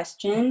great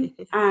question.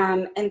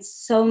 And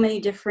so many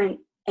different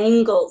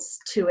angles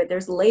to it.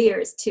 There's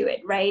layers to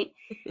it, right?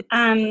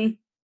 Um,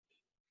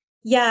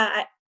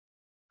 yeah,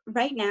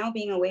 right now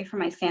being away from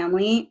my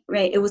family,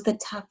 right, it was the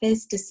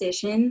toughest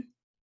decision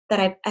that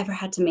I've ever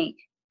had to make,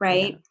 Yeah.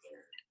 right?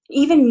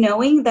 Even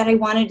knowing that I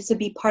wanted it to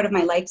be part of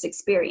my life's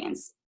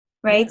experience,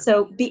 right? Yeah.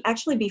 So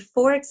actually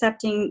before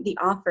accepting the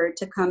offer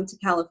to come to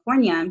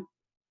California,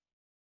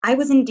 I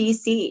was in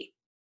DC.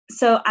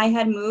 So I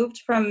had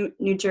moved from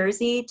New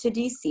Jersey to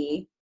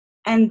DC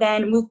and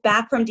then moved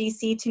back from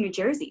DC to New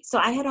Jersey. So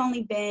I had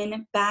only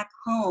been back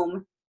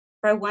home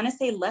for, I want to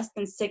say, less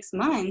than 6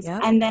 months,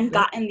 Yep. and then Yep.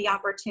 gotten the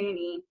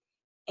opportunity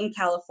in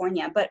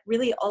California. But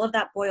really, all of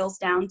that boils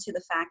down to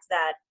the fact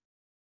that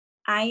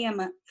I am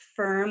a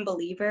firm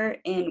believer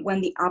in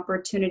when the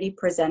opportunity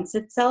presents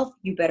itself,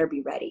 you better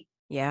be ready.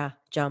 Yeah.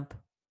 Jump.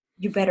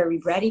 You better be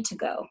ready to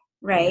go,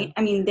 Yeah. right?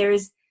 I mean, there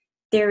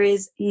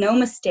is no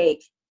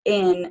mistake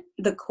in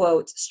the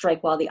quote,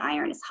 strike while the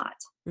iron is hot,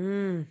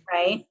 Mm.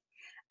 right?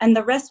 And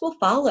the rest will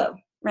follow,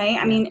 right?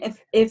 I Yeah. mean,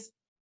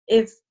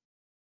 if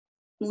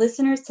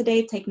listeners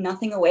today take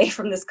nothing away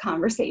from this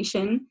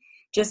conversation,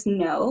 just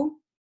know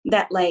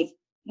that, like,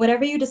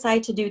 whatever you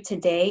decide to do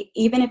today,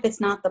 even if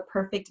it's not the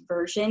perfect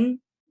version,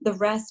 the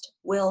rest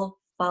will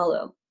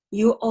follow.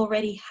 You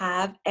already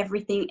have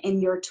everything in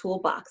your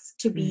toolbox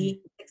to Mm.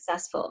 be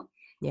successful.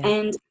 Yeah.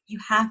 And you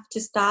have to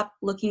stop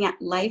looking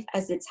at life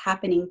as it's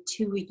happening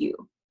to you.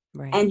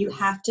 Right. And you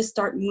have to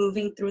start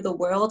moving through the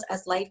world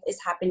as life is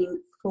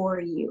happening for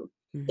you.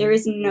 There Mm-hmm.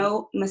 is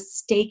no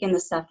mistake in the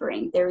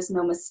suffering. There is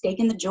no mistake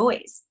in the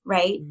joys,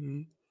 right?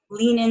 Mm-hmm.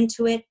 Lean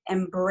into it,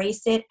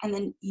 embrace it, and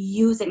then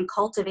use it and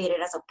cultivate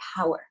it as a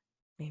power,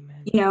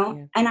 Amen.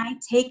 Yeah. and I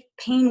take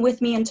pain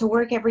with me into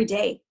work every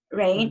day,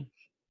 right?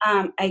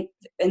 Mm. I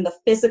In the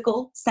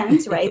physical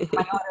sense, right?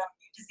 My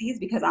autoimmune disease,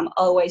 because I'm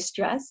always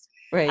stressed.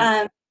 Right.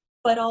 Um,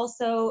 but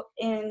also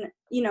in,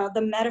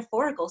 the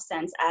metaphorical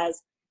sense,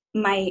 as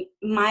my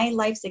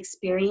life's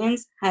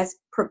experience has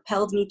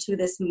propelled me to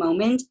this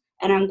moment,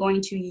 and I'm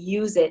going to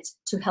use it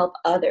to help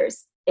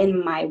others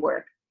in my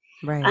work.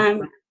 Right.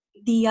 Um,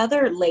 the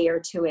other layer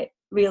to it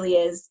really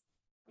is,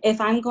 if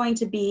I'm going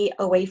to be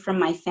away from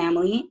my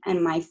family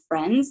and my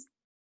friends,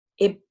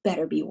 it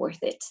better be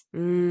worth it.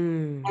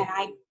 Mm. And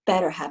I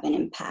better have an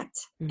impact.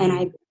 And Mm-hmm.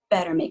 I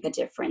better make a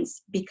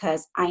difference,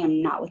 because I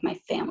am not with my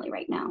family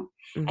right now.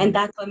 And Mm-hmm.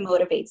 that's what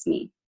motivates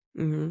me.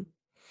 Mm-hmm.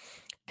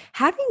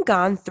 Having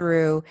gone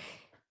through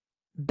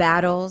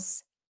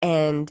battles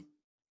and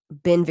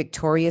been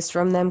victorious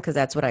from them, because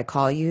that's what I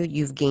call you.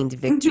 You've gained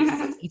victory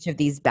from each of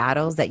these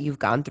battles that you've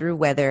gone through,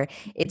 whether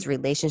it's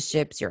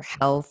relationships, your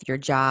health, your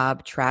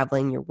job,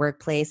 traveling, your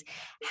workplace.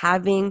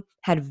 Having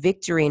had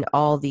victory in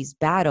all these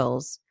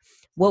battles,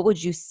 what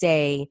would you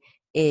say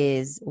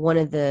is one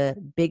of the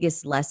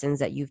biggest lessons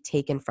that you've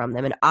taken from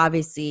them? And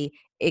obviously,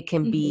 it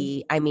can Mhm.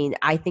 be, I mean,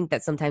 I think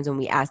that sometimes when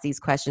we ask these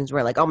questions,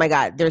 we're like, oh my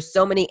God, there's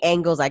so many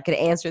angles I could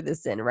answer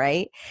this in,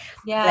 right?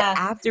 But Yeah.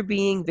 after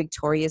being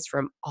victorious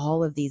from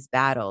all of these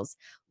battles,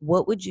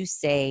 what would you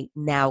say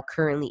now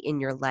currently in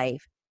your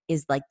life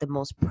is like the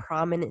most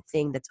prominent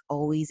thing that's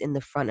always in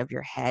the front of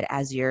your head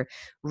as you're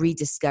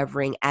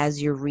rediscovering,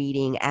 as you're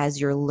reading,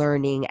 as you're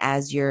learning,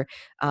 as you're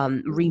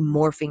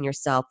remorphing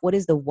yourself? What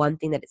is the one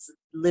thing that it's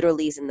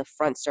literally is in the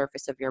front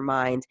surface of your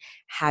mind,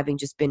 having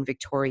just been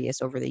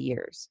victorious over the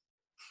years?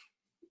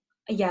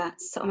 Yeah.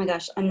 So, oh my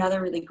gosh,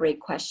 another really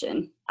great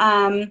question.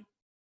 I'm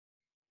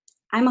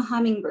a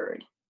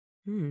hummingbird,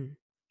 Hmm.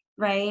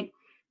 right?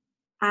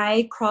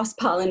 I cross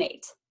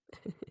pollinate.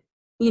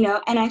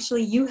 And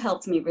actually, you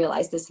helped me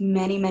realize this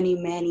many, many,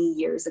 many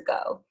years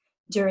ago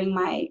during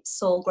my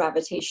soul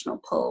gravitational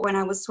pull, when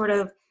I was sort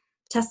of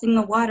testing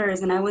the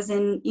waters, and I was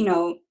in,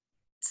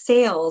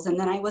 sales, and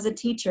then I was a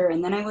teacher,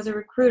 and then I was a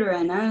recruiter,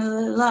 and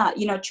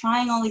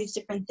trying all these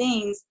different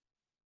things.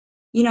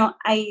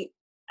 I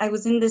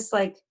was in this,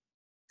 like,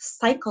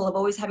 cycle of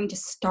always having to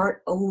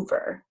start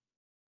over,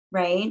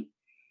 right?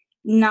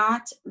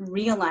 Not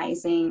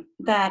realizing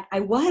that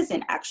I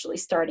wasn't actually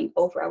starting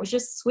over. I was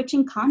just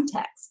switching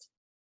context,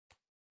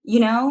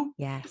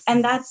 Yes.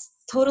 and that's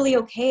totally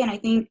okay. And I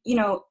think,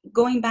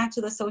 going back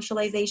to the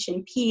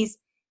socialization piece,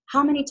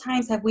 how many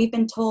times have we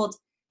been told,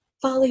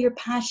 follow your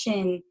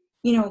passion,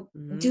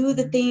 Mm-hmm. do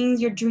the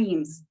things, your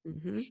dreams?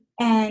 Mm-hmm.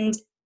 And,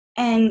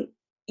 and,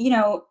 you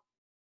know,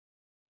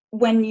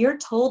 when you're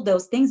told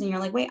those things and you're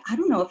like, wait, I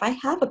don't know if I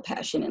have a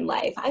passion in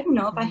life. I don't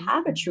know if I Mm-hmm.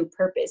 have a true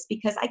purpose,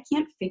 because I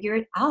can't figure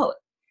it out.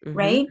 Mm-hmm.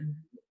 Right.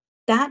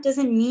 That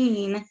doesn't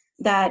mean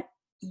that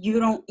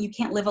you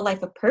can't live a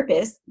life of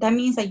purpose. That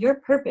means that your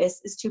purpose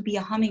is to be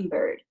a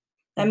hummingbird,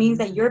 That means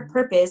that your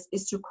purpose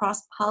is to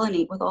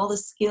cross-pollinate with all the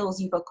skills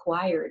you've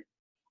acquired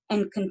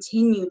and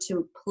continue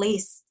to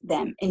place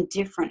them in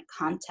different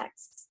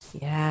contexts.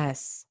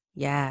 Yes.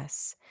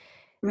 Yes.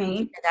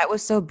 Right? That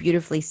was so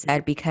beautifully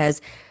said,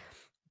 because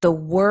the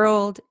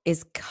world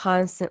is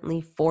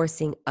constantly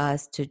forcing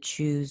us to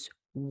choose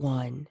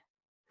one.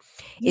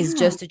 Is Yeah.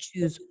 just to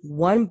choose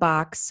one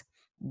box,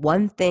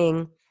 one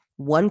thing,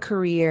 one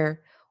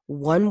career,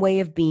 one way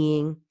of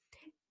being,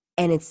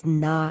 and it's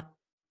not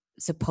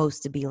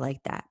supposed to be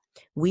like that.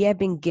 We have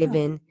been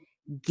given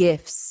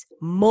gifts,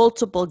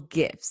 multiple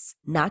gifts,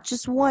 not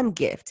just one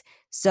gift.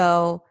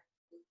 So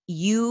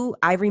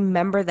I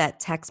remember that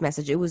text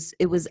message. I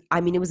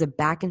mean, it was a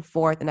back and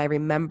forth. And I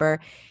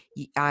remember,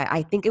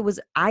 I think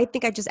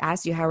I just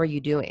asked you, how are you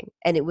doing?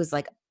 And it was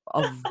like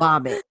a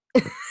vomit.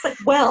 It's like,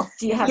 well,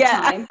 do you have Yeah.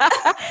 time?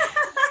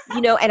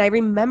 And I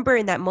remember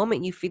in that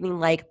moment you feeling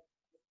like,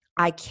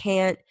 I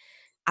can't,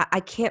 I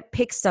can't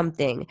pick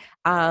something.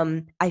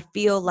 I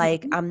feel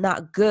like Mhm. I'm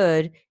not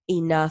good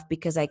enough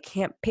because I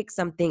can't pick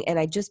something. And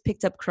I just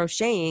picked up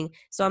crocheting.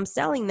 So I'm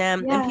selling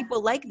them and Yeah.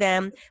 people like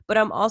them, but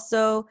I'm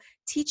also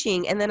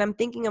teaching. And then I'm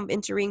thinking I'm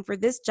entering for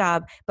this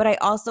job, but I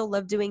also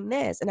love doing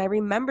this. And I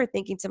remember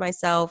thinking to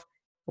myself,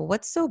 well,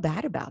 what's so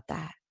bad about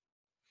that?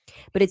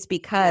 But it's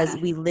because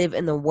Yeah. we live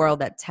in the world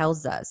that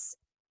tells us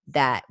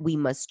that we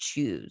must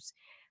choose.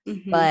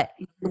 Mm-hmm. But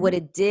Mm-hmm. what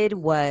it did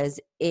was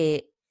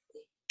it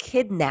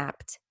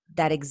kidnapped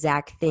that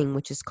exact thing,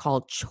 which is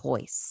called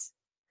choice.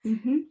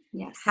 Mm-hmm.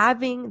 Yes.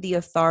 Having the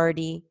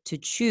authority to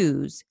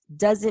choose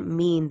doesn't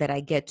mean that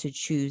I get to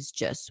choose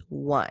just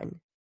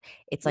one.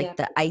 It's like Yeah.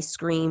 the ice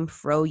cream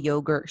fro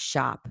yogurt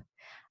shop.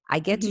 I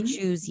get to Mm-hmm.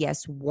 choose,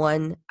 yes,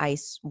 one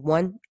ice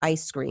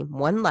cream,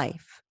 one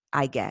life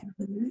I get,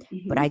 Mm-hmm.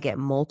 but Mm-hmm. I get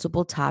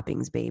multiple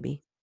toppings,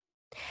 baby.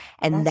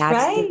 And That's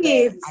that's the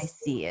way right. I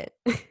see it.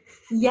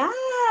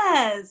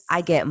 Yes.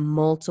 I get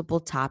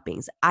multiple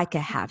toppings. I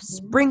could have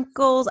Mm-hmm.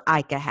 sprinkles,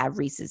 I could have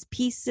Reese's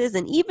Pieces,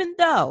 and even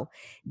though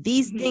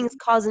these things Mm-hmm.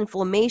 cause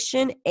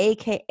inflammation,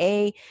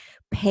 aka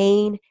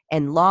pain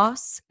and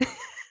loss,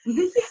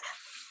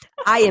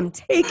 I am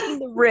taking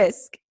the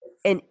risk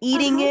and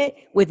eating Uh-huh. it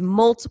with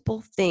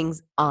multiple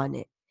things on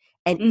it.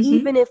 And Mm-hmm.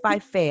 even if I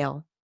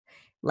fail,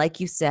 like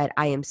you said,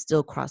 I am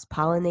still cross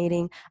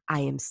pollinating. I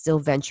am still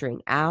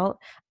venturing out.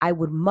 I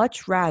would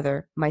much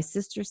rather, my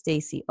sister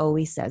Stacy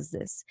always says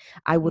this,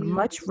 I would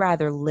much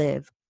rather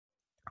live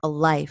a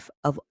life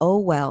of oh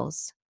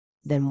wells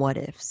than what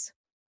ifs.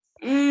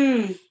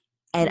 Mm.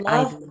 And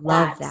I Love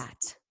love that.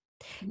 that,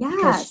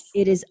 because Yes.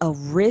 it is a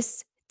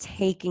risk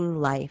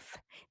taking life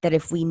that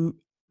if we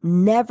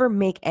never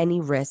make any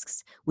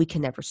risks, we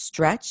can never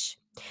stretch.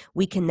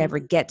 We can never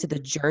get to the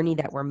journey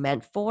that we're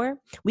meant for.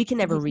 We can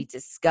never Mhm.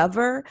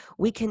 rediscover.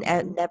 We can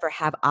Mhm. never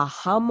have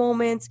aha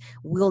moments.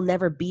 We'll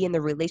never be in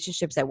the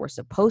relationships that we're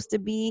supposed to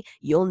be.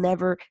 You'll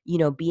never,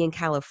 be in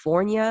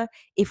California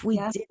if we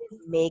Yep.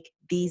 didn't make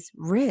these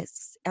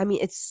risks. I mean,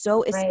 it's so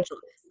Right. essential.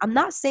 I'm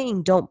not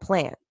saying don't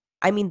plan.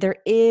 I mean, there Of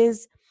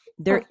is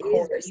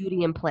course.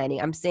 beauty in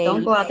planning. I'm Don't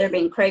saying, go out there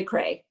being cray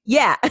cray.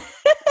 yeah.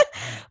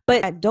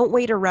 But don't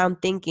wait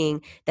around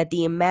thinking that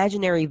the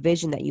imaginary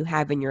vision that you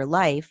have in your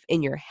life,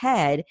 in your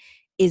head,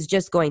 is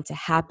just going to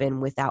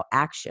happen without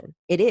action.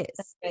 It That's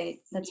is. right.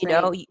 That's You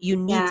know, right. you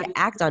need Yeah. to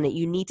act on it.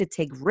 You need to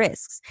take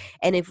risks.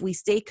 And if we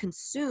stay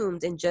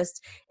consumed in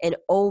just an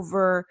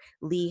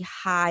overly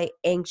high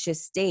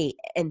anxious state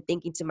and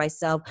thinking to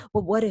myself,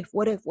 well, what if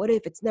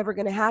it's never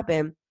going to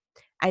happen?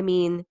 I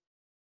mean,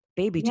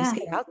 baby, just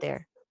Yeah. get out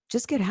there.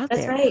 Just get out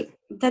That's there. right.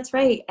 That's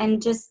right.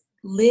 And just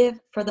live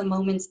for the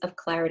moments of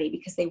clarity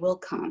because they will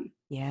come.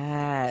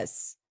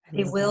 Yes. I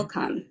They love will that.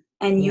 come.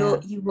 And Yeah.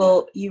 you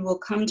will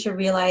come to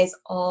realize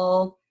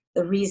all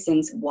the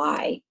reasons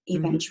why Mhm.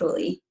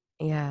 eventually.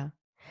 Yeah.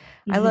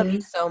 I love you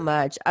Mm-hmm. so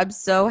much. I'm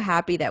so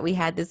happy that we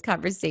had this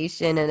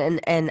conversation,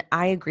 and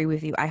I agree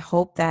with you. I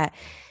hope that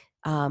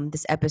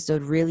this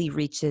episode really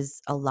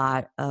reaches a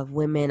lot of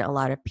women, a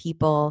lot of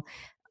people.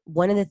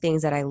 One of the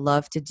things that I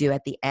love to do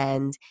at the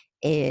end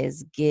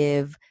is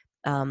give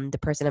the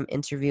person I'm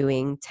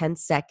interviewing 10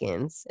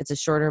 seconds. It's a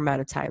shorter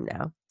amount of time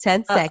now.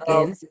 10 Uh-oh.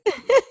 seconds to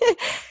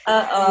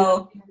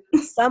Uh-oh.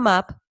 sum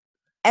up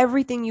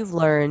everything you've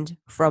learned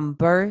from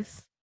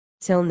birth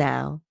till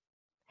now.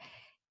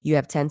 You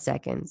have 10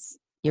 seconds.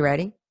 You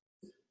ready?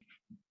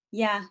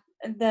 Yeah.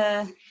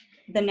 The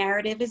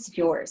narrative is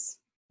yours,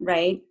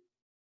 right?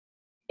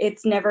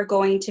 It's never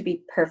going to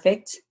be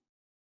perfect,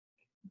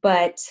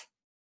 but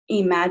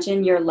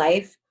imagine your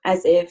life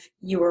as if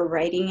you were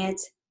writing it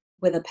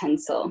with a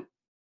pencil,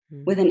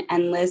 with Mhm. an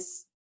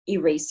endless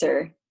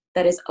eraser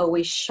that is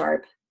always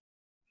sharp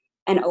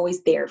and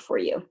always there for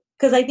you.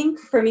 Because I think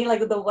for me,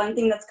 like the one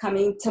thing that's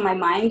coming to my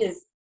mind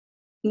is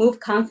move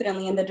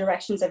confidently in the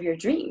directions of your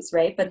dreams,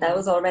 right? But that Mhm.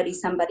 was already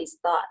somebody's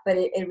thought, but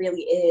it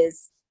really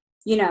is,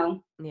 you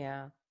know,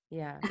 Yeah.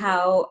 Yeah.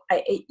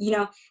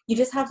 you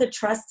just have to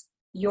trust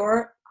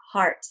your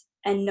heart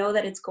and know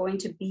that it's going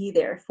to be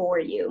there for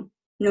you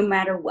no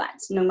matter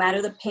what, no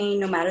matter the pain,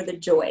 no matter the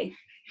joy.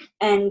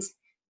 And,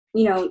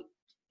 you know,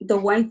 the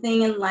one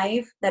thing in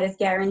life that is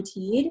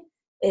guaranteed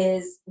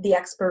is the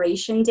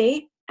expiration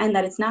date, and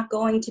that it's not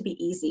going to be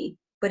easy,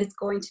 but it's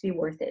going to be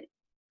worth it.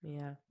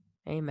 Yeah.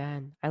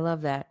 Amen. I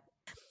love that.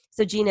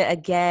 So, Gina,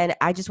 again,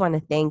 I just want to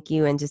thank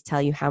you and just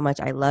tell you how much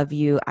I love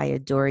you. I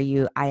adore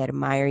you. I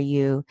admire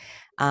you.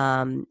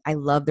 I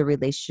love the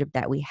relationship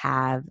that we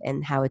have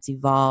and how it's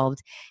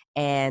evolved.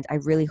 And I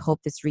really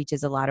hope this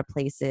reaches a lot of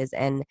places.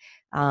 And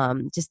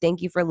just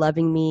thank you for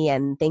loving me.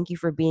 And thank you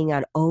for being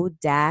on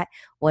ODAT,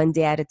 One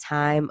Day at a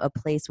Time, a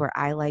place where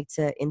I like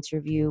to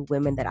interview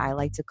women that I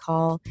like to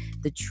call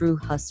the true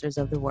hustlers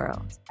of the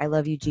world. I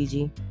love you,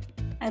 Gigi.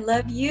 I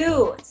love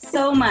you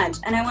so much,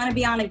 and I want to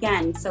be on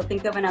again, so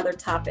think of another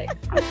topic.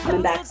 I'm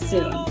coming back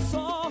soon.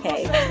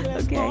 Okay.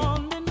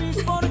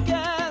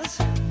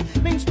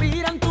 Me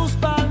inspiran tus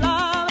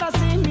palabras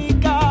y mi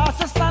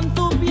casa está en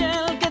tu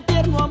piel, qué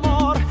tierno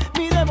amor,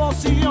 mi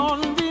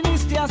devoción,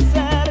 viniste a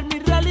ser mi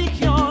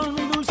religión,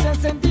 mi dulce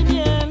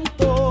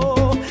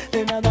sentimiento,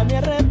 de nada me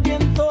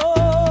arrepiento,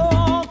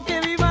 que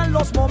vivan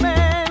los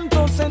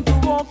momentos en tu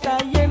boca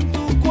y en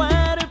tu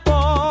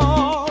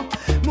cuerpo,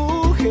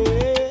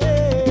 mujer,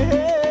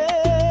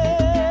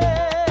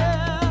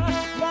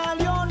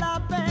 valió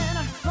la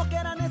pena lo que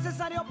era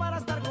necesario para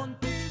estar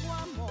contigo.